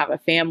starting to have a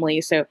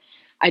family. So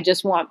I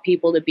just want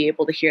people to be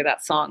able to hear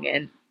that song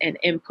and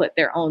input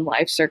their own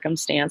life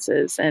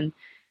circumstances and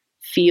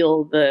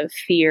feel the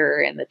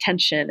fear and the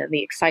tension and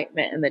the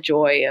excitement and the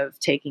joy of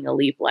taking a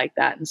leap like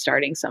that and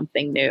starting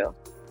something new.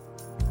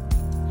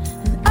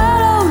 I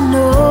don't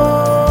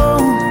know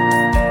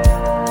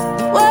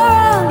where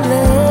I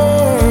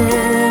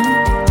live.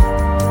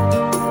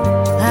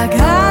 Like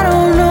I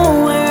don't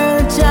know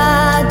where the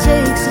tide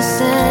takes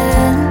us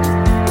in.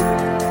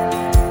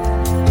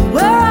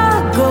 Where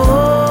I go,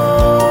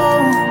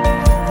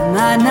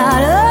 I might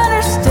not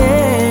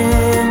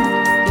understand.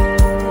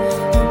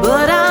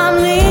 But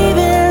I'm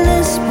leaving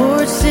this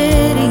port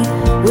city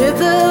with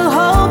the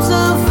hopes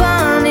of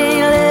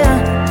finding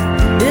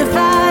land. If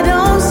I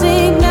don't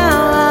sink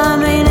now, I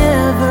may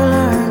never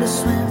learn to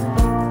swim.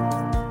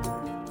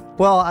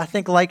 Well, I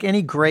think like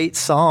any great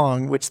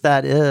song, which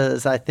that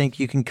is, I think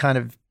you can kind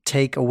of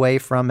take away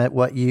from it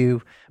what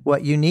you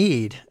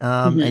need,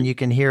 and you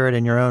can hear it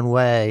in your own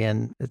way.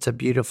 And it's a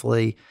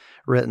beautifully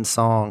written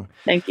song.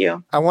 Thank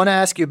you. I want to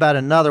ask you about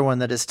another one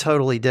that is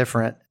totally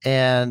different,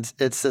 and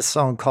it's this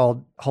song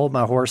called Hold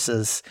My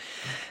Horses.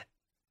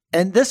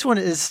 And this one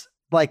is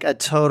like a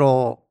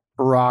total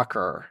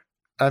rocker.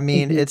 I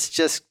mean,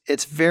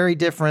 it's very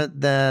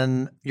different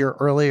than your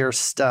earlier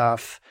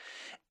stuff.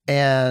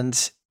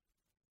 And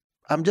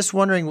I'm just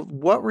wondering,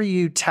 what were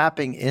you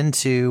tapping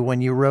into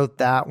when you wrote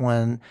that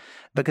one?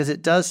 Because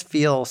it does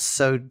feel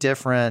so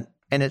different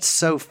and it's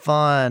so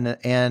fun,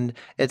 and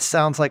it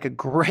sounds like a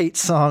great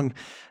song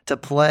to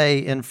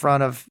play in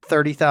front of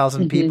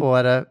 30,000 people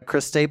at a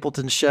Chris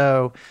Stapleton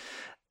show.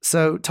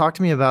 So talk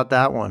to me about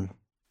that one.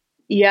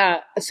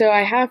 Yeah. So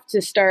I have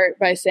to start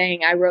by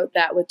saying I wrote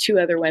that with two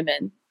other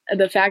women.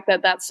 The fact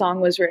that that song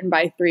was written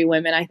by three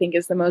women, I think,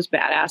 is the most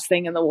badass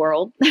thing in the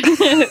world.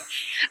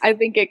 I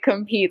think it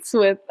competes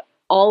with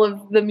all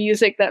of the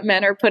music that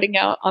men are putting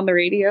out on the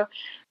radio.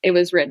 It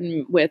was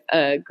written with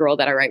a girl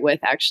that I write with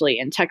actually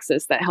in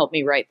Texas that helped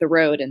me write The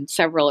Road and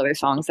several other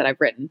songs that I've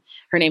written.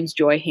 Her name's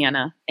Joy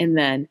Hannah, and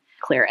then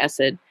Claire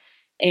Essed.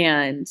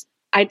 And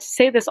I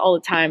say this all the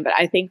time, but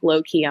I think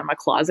low-key I'm a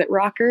closet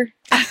rocker.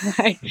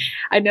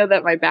 I know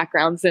that my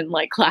background's in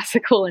like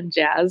classical and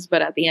jazz,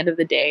 but at the end of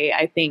the day,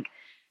 I think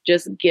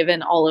just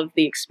given all of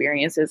the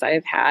experiences I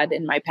have had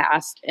in my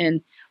past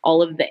and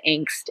all of the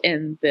angst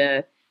and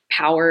the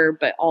power,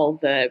 but all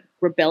the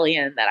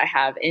rebellion that I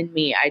have in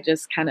me, I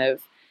just kind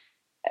of,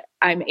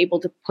 I'm able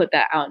to put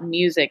that out in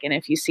music. And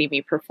if you see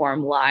me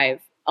perform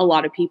live, a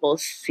lot of people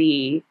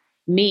see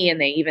me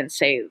and they even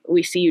say,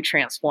 we see you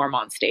transform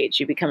on stage.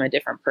 You become a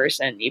different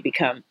person. You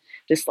become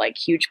this like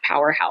huge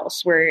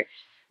powerhouse where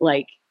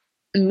like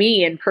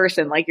me in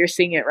person, like you're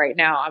seeing it right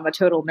now. I'm a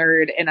total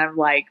nerd and I'm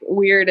like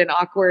weird and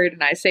awkward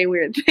and I say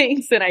weird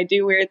things and I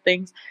do weird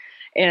things.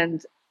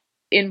 And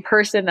in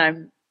person,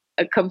 I'm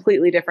a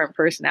completely different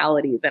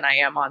personality than I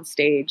am on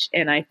stage.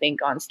 And I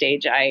think on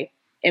stage, I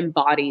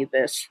embody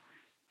this,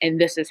 and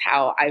this is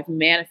how I've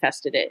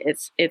manifested it.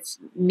 It's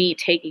me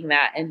taking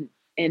that and,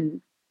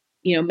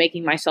 you know,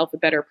 making myself a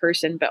better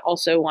person, but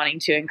also wanting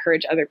to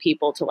encourage other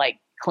people to like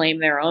claim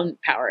their own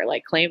power,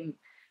 like claim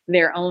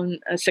their own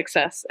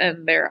success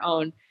and their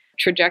own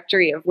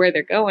trajectory of where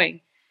they're going.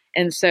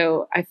 And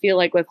so I feel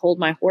like with Hold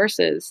My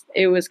Horses,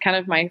 it was kind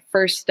of my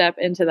first step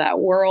into that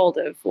world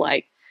of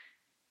like,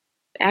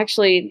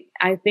 actually,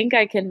 I think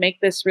I can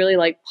make this really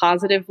like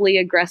positively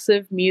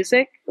aggressive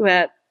music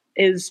that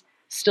is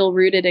still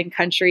rooted in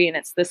country. And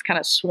it's this kind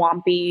of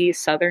swampy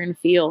Southern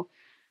feel,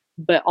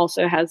 but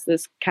also has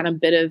this kind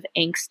of bit of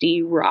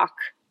angsty rock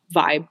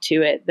vibe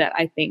to it that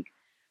I think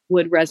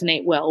would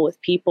resonate well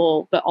with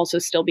people, but also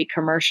still be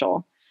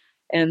commercial.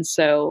 And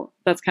so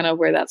that's kind of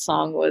where that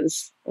song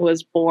was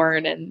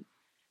born. And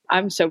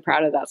I'm so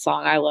proud of that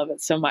song. I love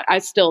it so much. I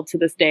still, to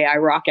this day, I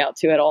rock out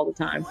to it all the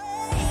time.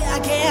 I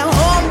can't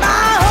hold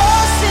my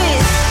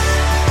horses,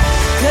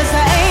 'cause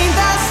I ain't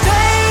that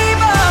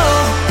stable,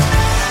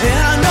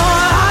 and I know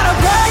how to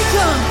break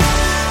them,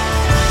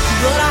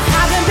 but I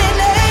haven't been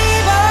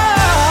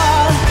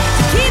able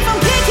to keep them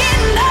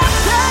kicking up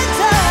the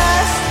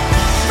dust,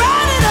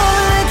 running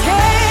over the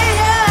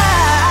chaos.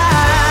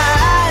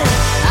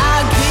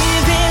 I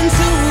give in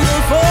to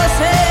the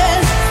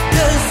forces,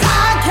 'cause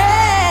I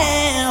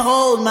can't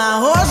hold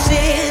my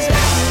horses.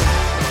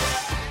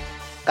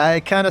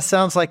 It kind of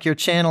sounds like you're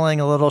channeling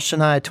a little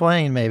Shania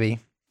Twain, maybe.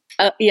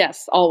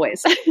 Yes,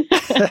 always.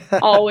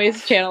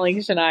 Always channeling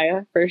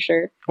Shania, for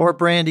sure. Or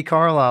Brandy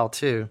Carlisle,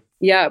 too.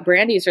 Yeah,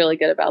 Brandy's really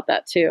good about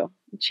that, too.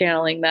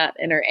 Channeling that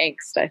inner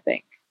angst, I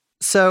think.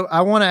 So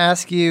I want to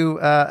ask you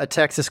a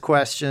Texas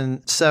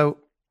question. So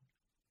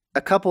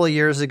a couple of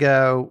years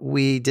ago,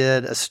 we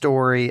did a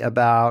story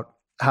about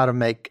how to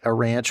make a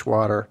ranch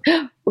water,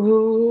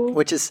 Ooh.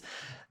 which is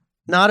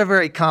not a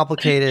very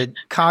complicated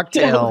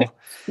cocktail.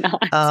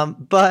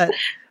 But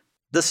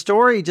the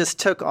story just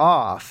took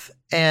off.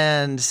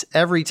 And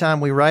every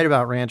time we write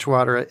about ranch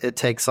water, it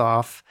takes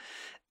off.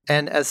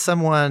 And as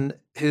someone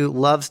who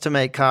loves to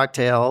make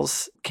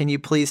cocktails, can you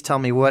please tell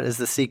me what is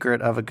the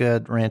secret of a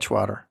good ranch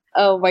water?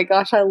 Oh my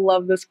gosh, I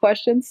love this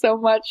question so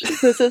much.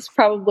 This is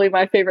probably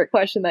my favorite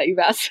question that you've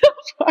asked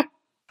so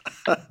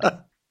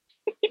far.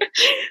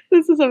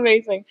 This is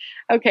amazing.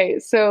 Okay,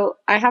 so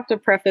I have to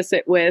preface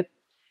it with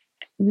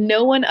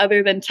no one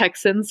other than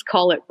Texans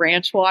call it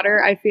ranch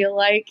water, I feel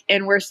like.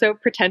 And we're so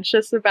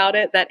pretentious about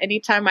it that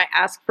anytime I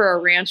ask for a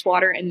ranch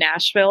water in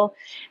Nashville,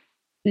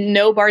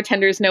 no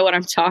bartenders know what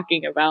I'm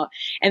talking about.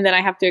 And then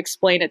I have to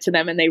explain it to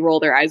them and they roll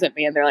their eyes at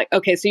me and they're like,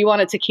 okay, so you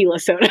want a tequila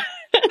soda.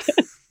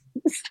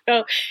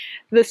 So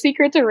the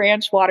secret to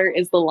ranch water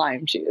is the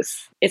lime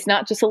juice. It's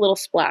not just a little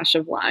splash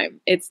of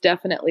lime. It's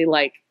definitely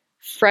like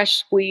fresh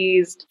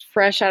squeezed,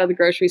 fresh out of the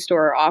grocery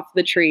store or off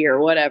the tree or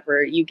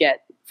whatever. You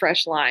get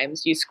fresh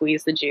limes, you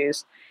squeeze the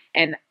juice.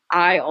 And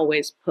I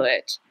always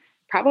put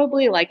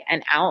probably like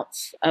an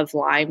ounce of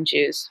lime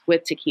juice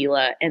with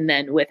tequila and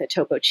then with a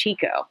Topo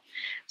Chico.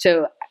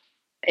 So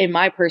in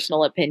my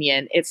personal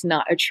opinion, it's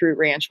not a true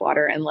ranch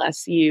water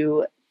unless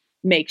you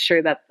make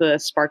sure that the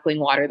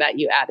sparkling water that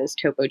you add is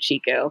Topo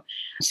Chico.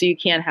 So you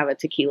can have a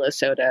tequila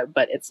soda,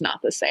 but it's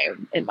not the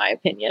same in my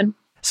opinion.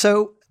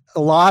 So a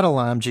lot of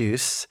lime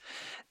juice.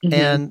 Mm-hmm.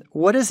 And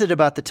what is it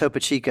about the Topo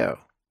Chico?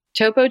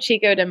 Topo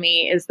Chico to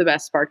me is the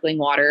best sparkling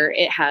water.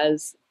 It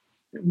has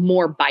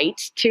more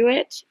bite to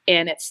it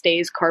and it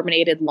stays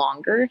carbonated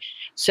longer.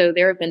 So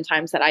there have been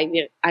times that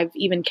I've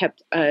even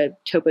kept a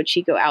Topo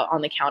Chico out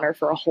on the counter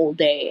for a whole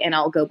day and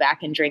I'll go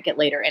back and drink it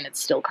later and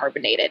it's still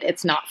carbonated.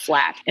 It's not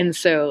flat. And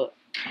so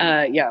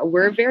yeah,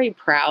 we're very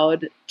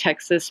proud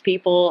Texas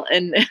people.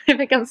 And if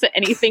it comes to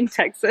anything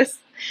Texas,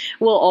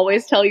 we'll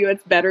always tell you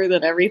it's better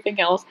than everything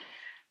else.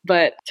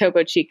 But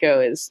Topo Chico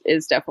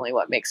is definitely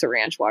what makes a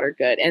ranch water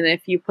good. And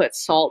if you put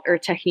salt or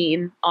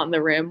tahini on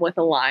the rim with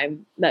a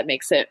lime, that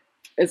makes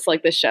it's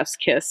like the chef's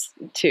kiss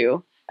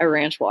to a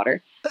ranch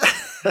water.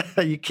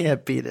 You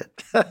can't beat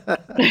it.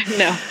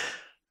 No.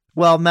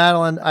 Well,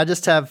 Madeline, I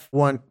just have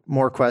one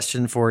more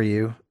question for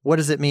you. What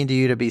does it mean to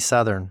you to be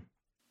Southern?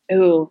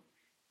 Ooh,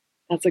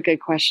 that's a good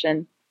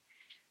question.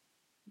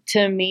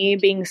 To me,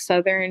 being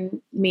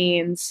Southern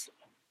means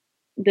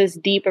this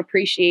deep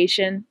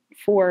appreciation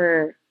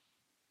for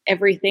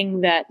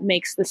everything that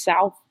makes the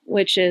South,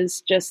 which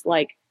is just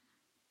like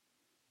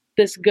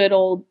this good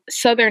old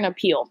Southern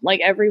appeal. Like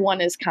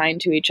everyone is kind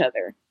to each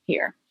other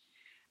here.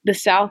 The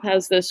South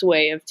has this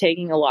way of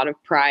taking a lot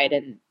of pride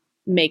in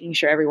making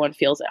sure everyone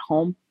feels at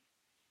home,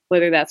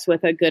 whether that's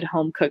with a good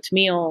home cooked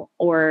meal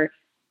or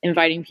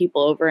inviting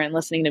people over and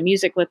listening to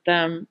music with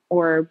them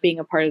or being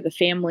a part of the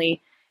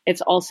family.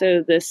 It's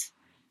also this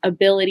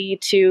ability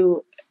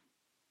to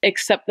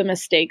accept the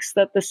mistakes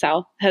that the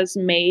South has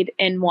made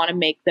and want to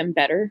make them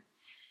better.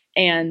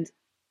 And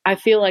I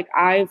feel like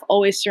I've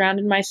always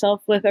surrounded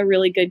myself with a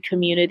really good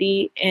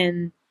community,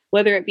 and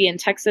whether it be in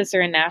Texas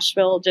or in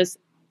Nashville, just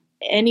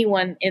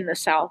anyone in the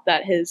South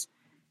that has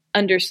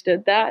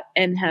understood that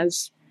and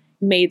has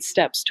made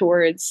steps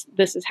towards,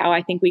 this is how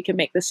I think we can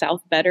make the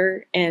South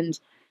better and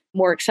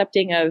more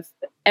accepting of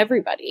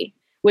everybody,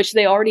 which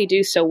they already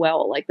do so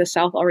well. Like the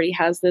South already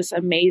has this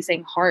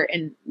amazing heart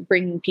and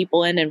bringing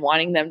people in and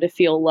wanting them to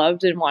feel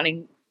loved and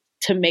wanting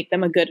to make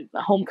them a good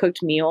home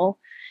cooked meal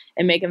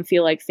and make them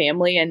feel like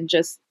family, and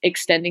just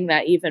extending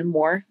that even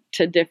more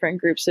to different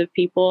groups of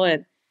people.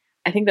 And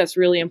I think that's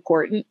really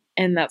important.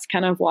 And that's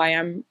kind of why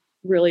I'm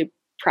really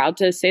proud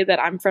to say that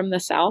I'm from the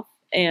South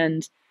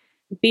and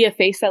be a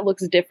face that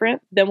looks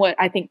different than what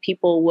I think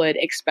people would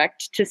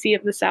expect to see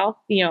of the South.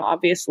 You know,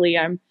 obviously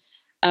I'm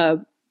a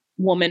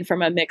woman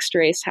from a mixed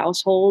race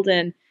household,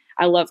 and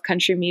I love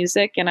country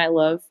music and I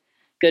love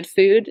good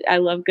food. I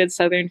love good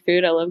Southern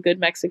food. I love good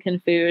Mexican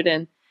food.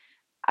 And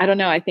I don't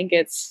know, I think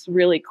it's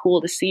really cool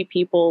to see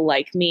people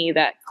like me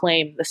that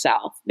claim the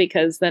South,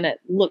 because then it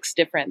looks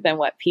different than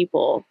what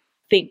people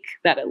think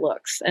that it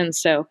looks. And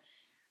so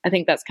I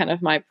think that's kind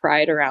of my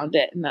pride around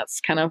it. And that's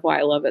kind of why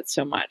I love it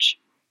so much.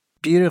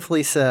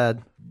 Beautifully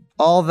said.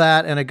 All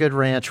that and a good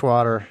ranch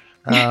water.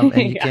 And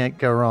you can't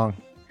go wrong.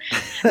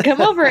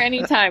 Come over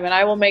anytime and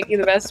I will make you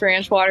the best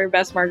ranch water,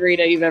 best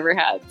margarita you've ever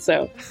had.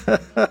 So,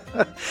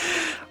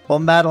 well,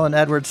 Madeline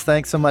Edwards,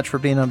 thanks so much for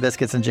being on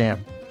Biscuits and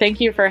Jam. Thank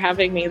you for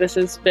having me. This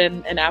has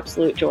been an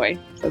absolute joy.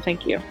 So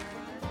thank you.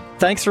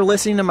 Thanks for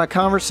listening to my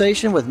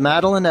conversation with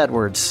Madeline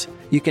Edwards.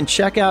 You can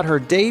check out her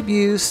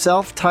debut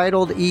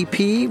self-titled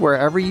EP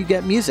wherever you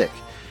get music.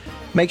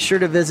 Make sure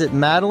to visit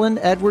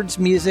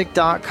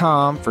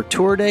MadelineEdwardsMusic.com for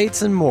tour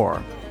dates and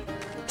more.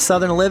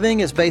 Southern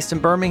Living is based in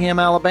Birmingham,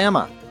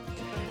 Alabama.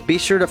 Be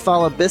sure to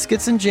follow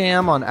Biscuits and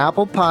Jam on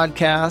Apple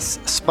Podcasts,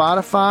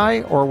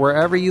 Spotify, or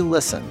wherever you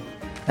listen.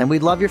 And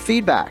we'd love your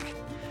feedback.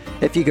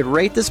 If you could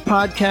rate this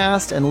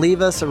podcast and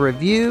leave us a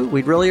review,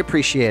 we'd really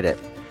appreciate it.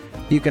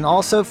 You can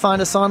also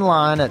find us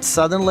online at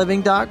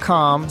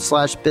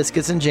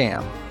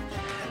southernliving.com/biscuitsandjam.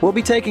 We'll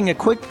be taking a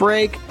quick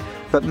break,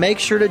 but make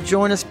sure to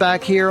join us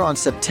back here on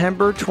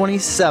September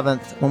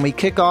 27th when we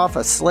kick off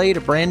a slate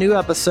of brand new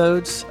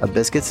episodes of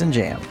Biscuits and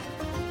Jam.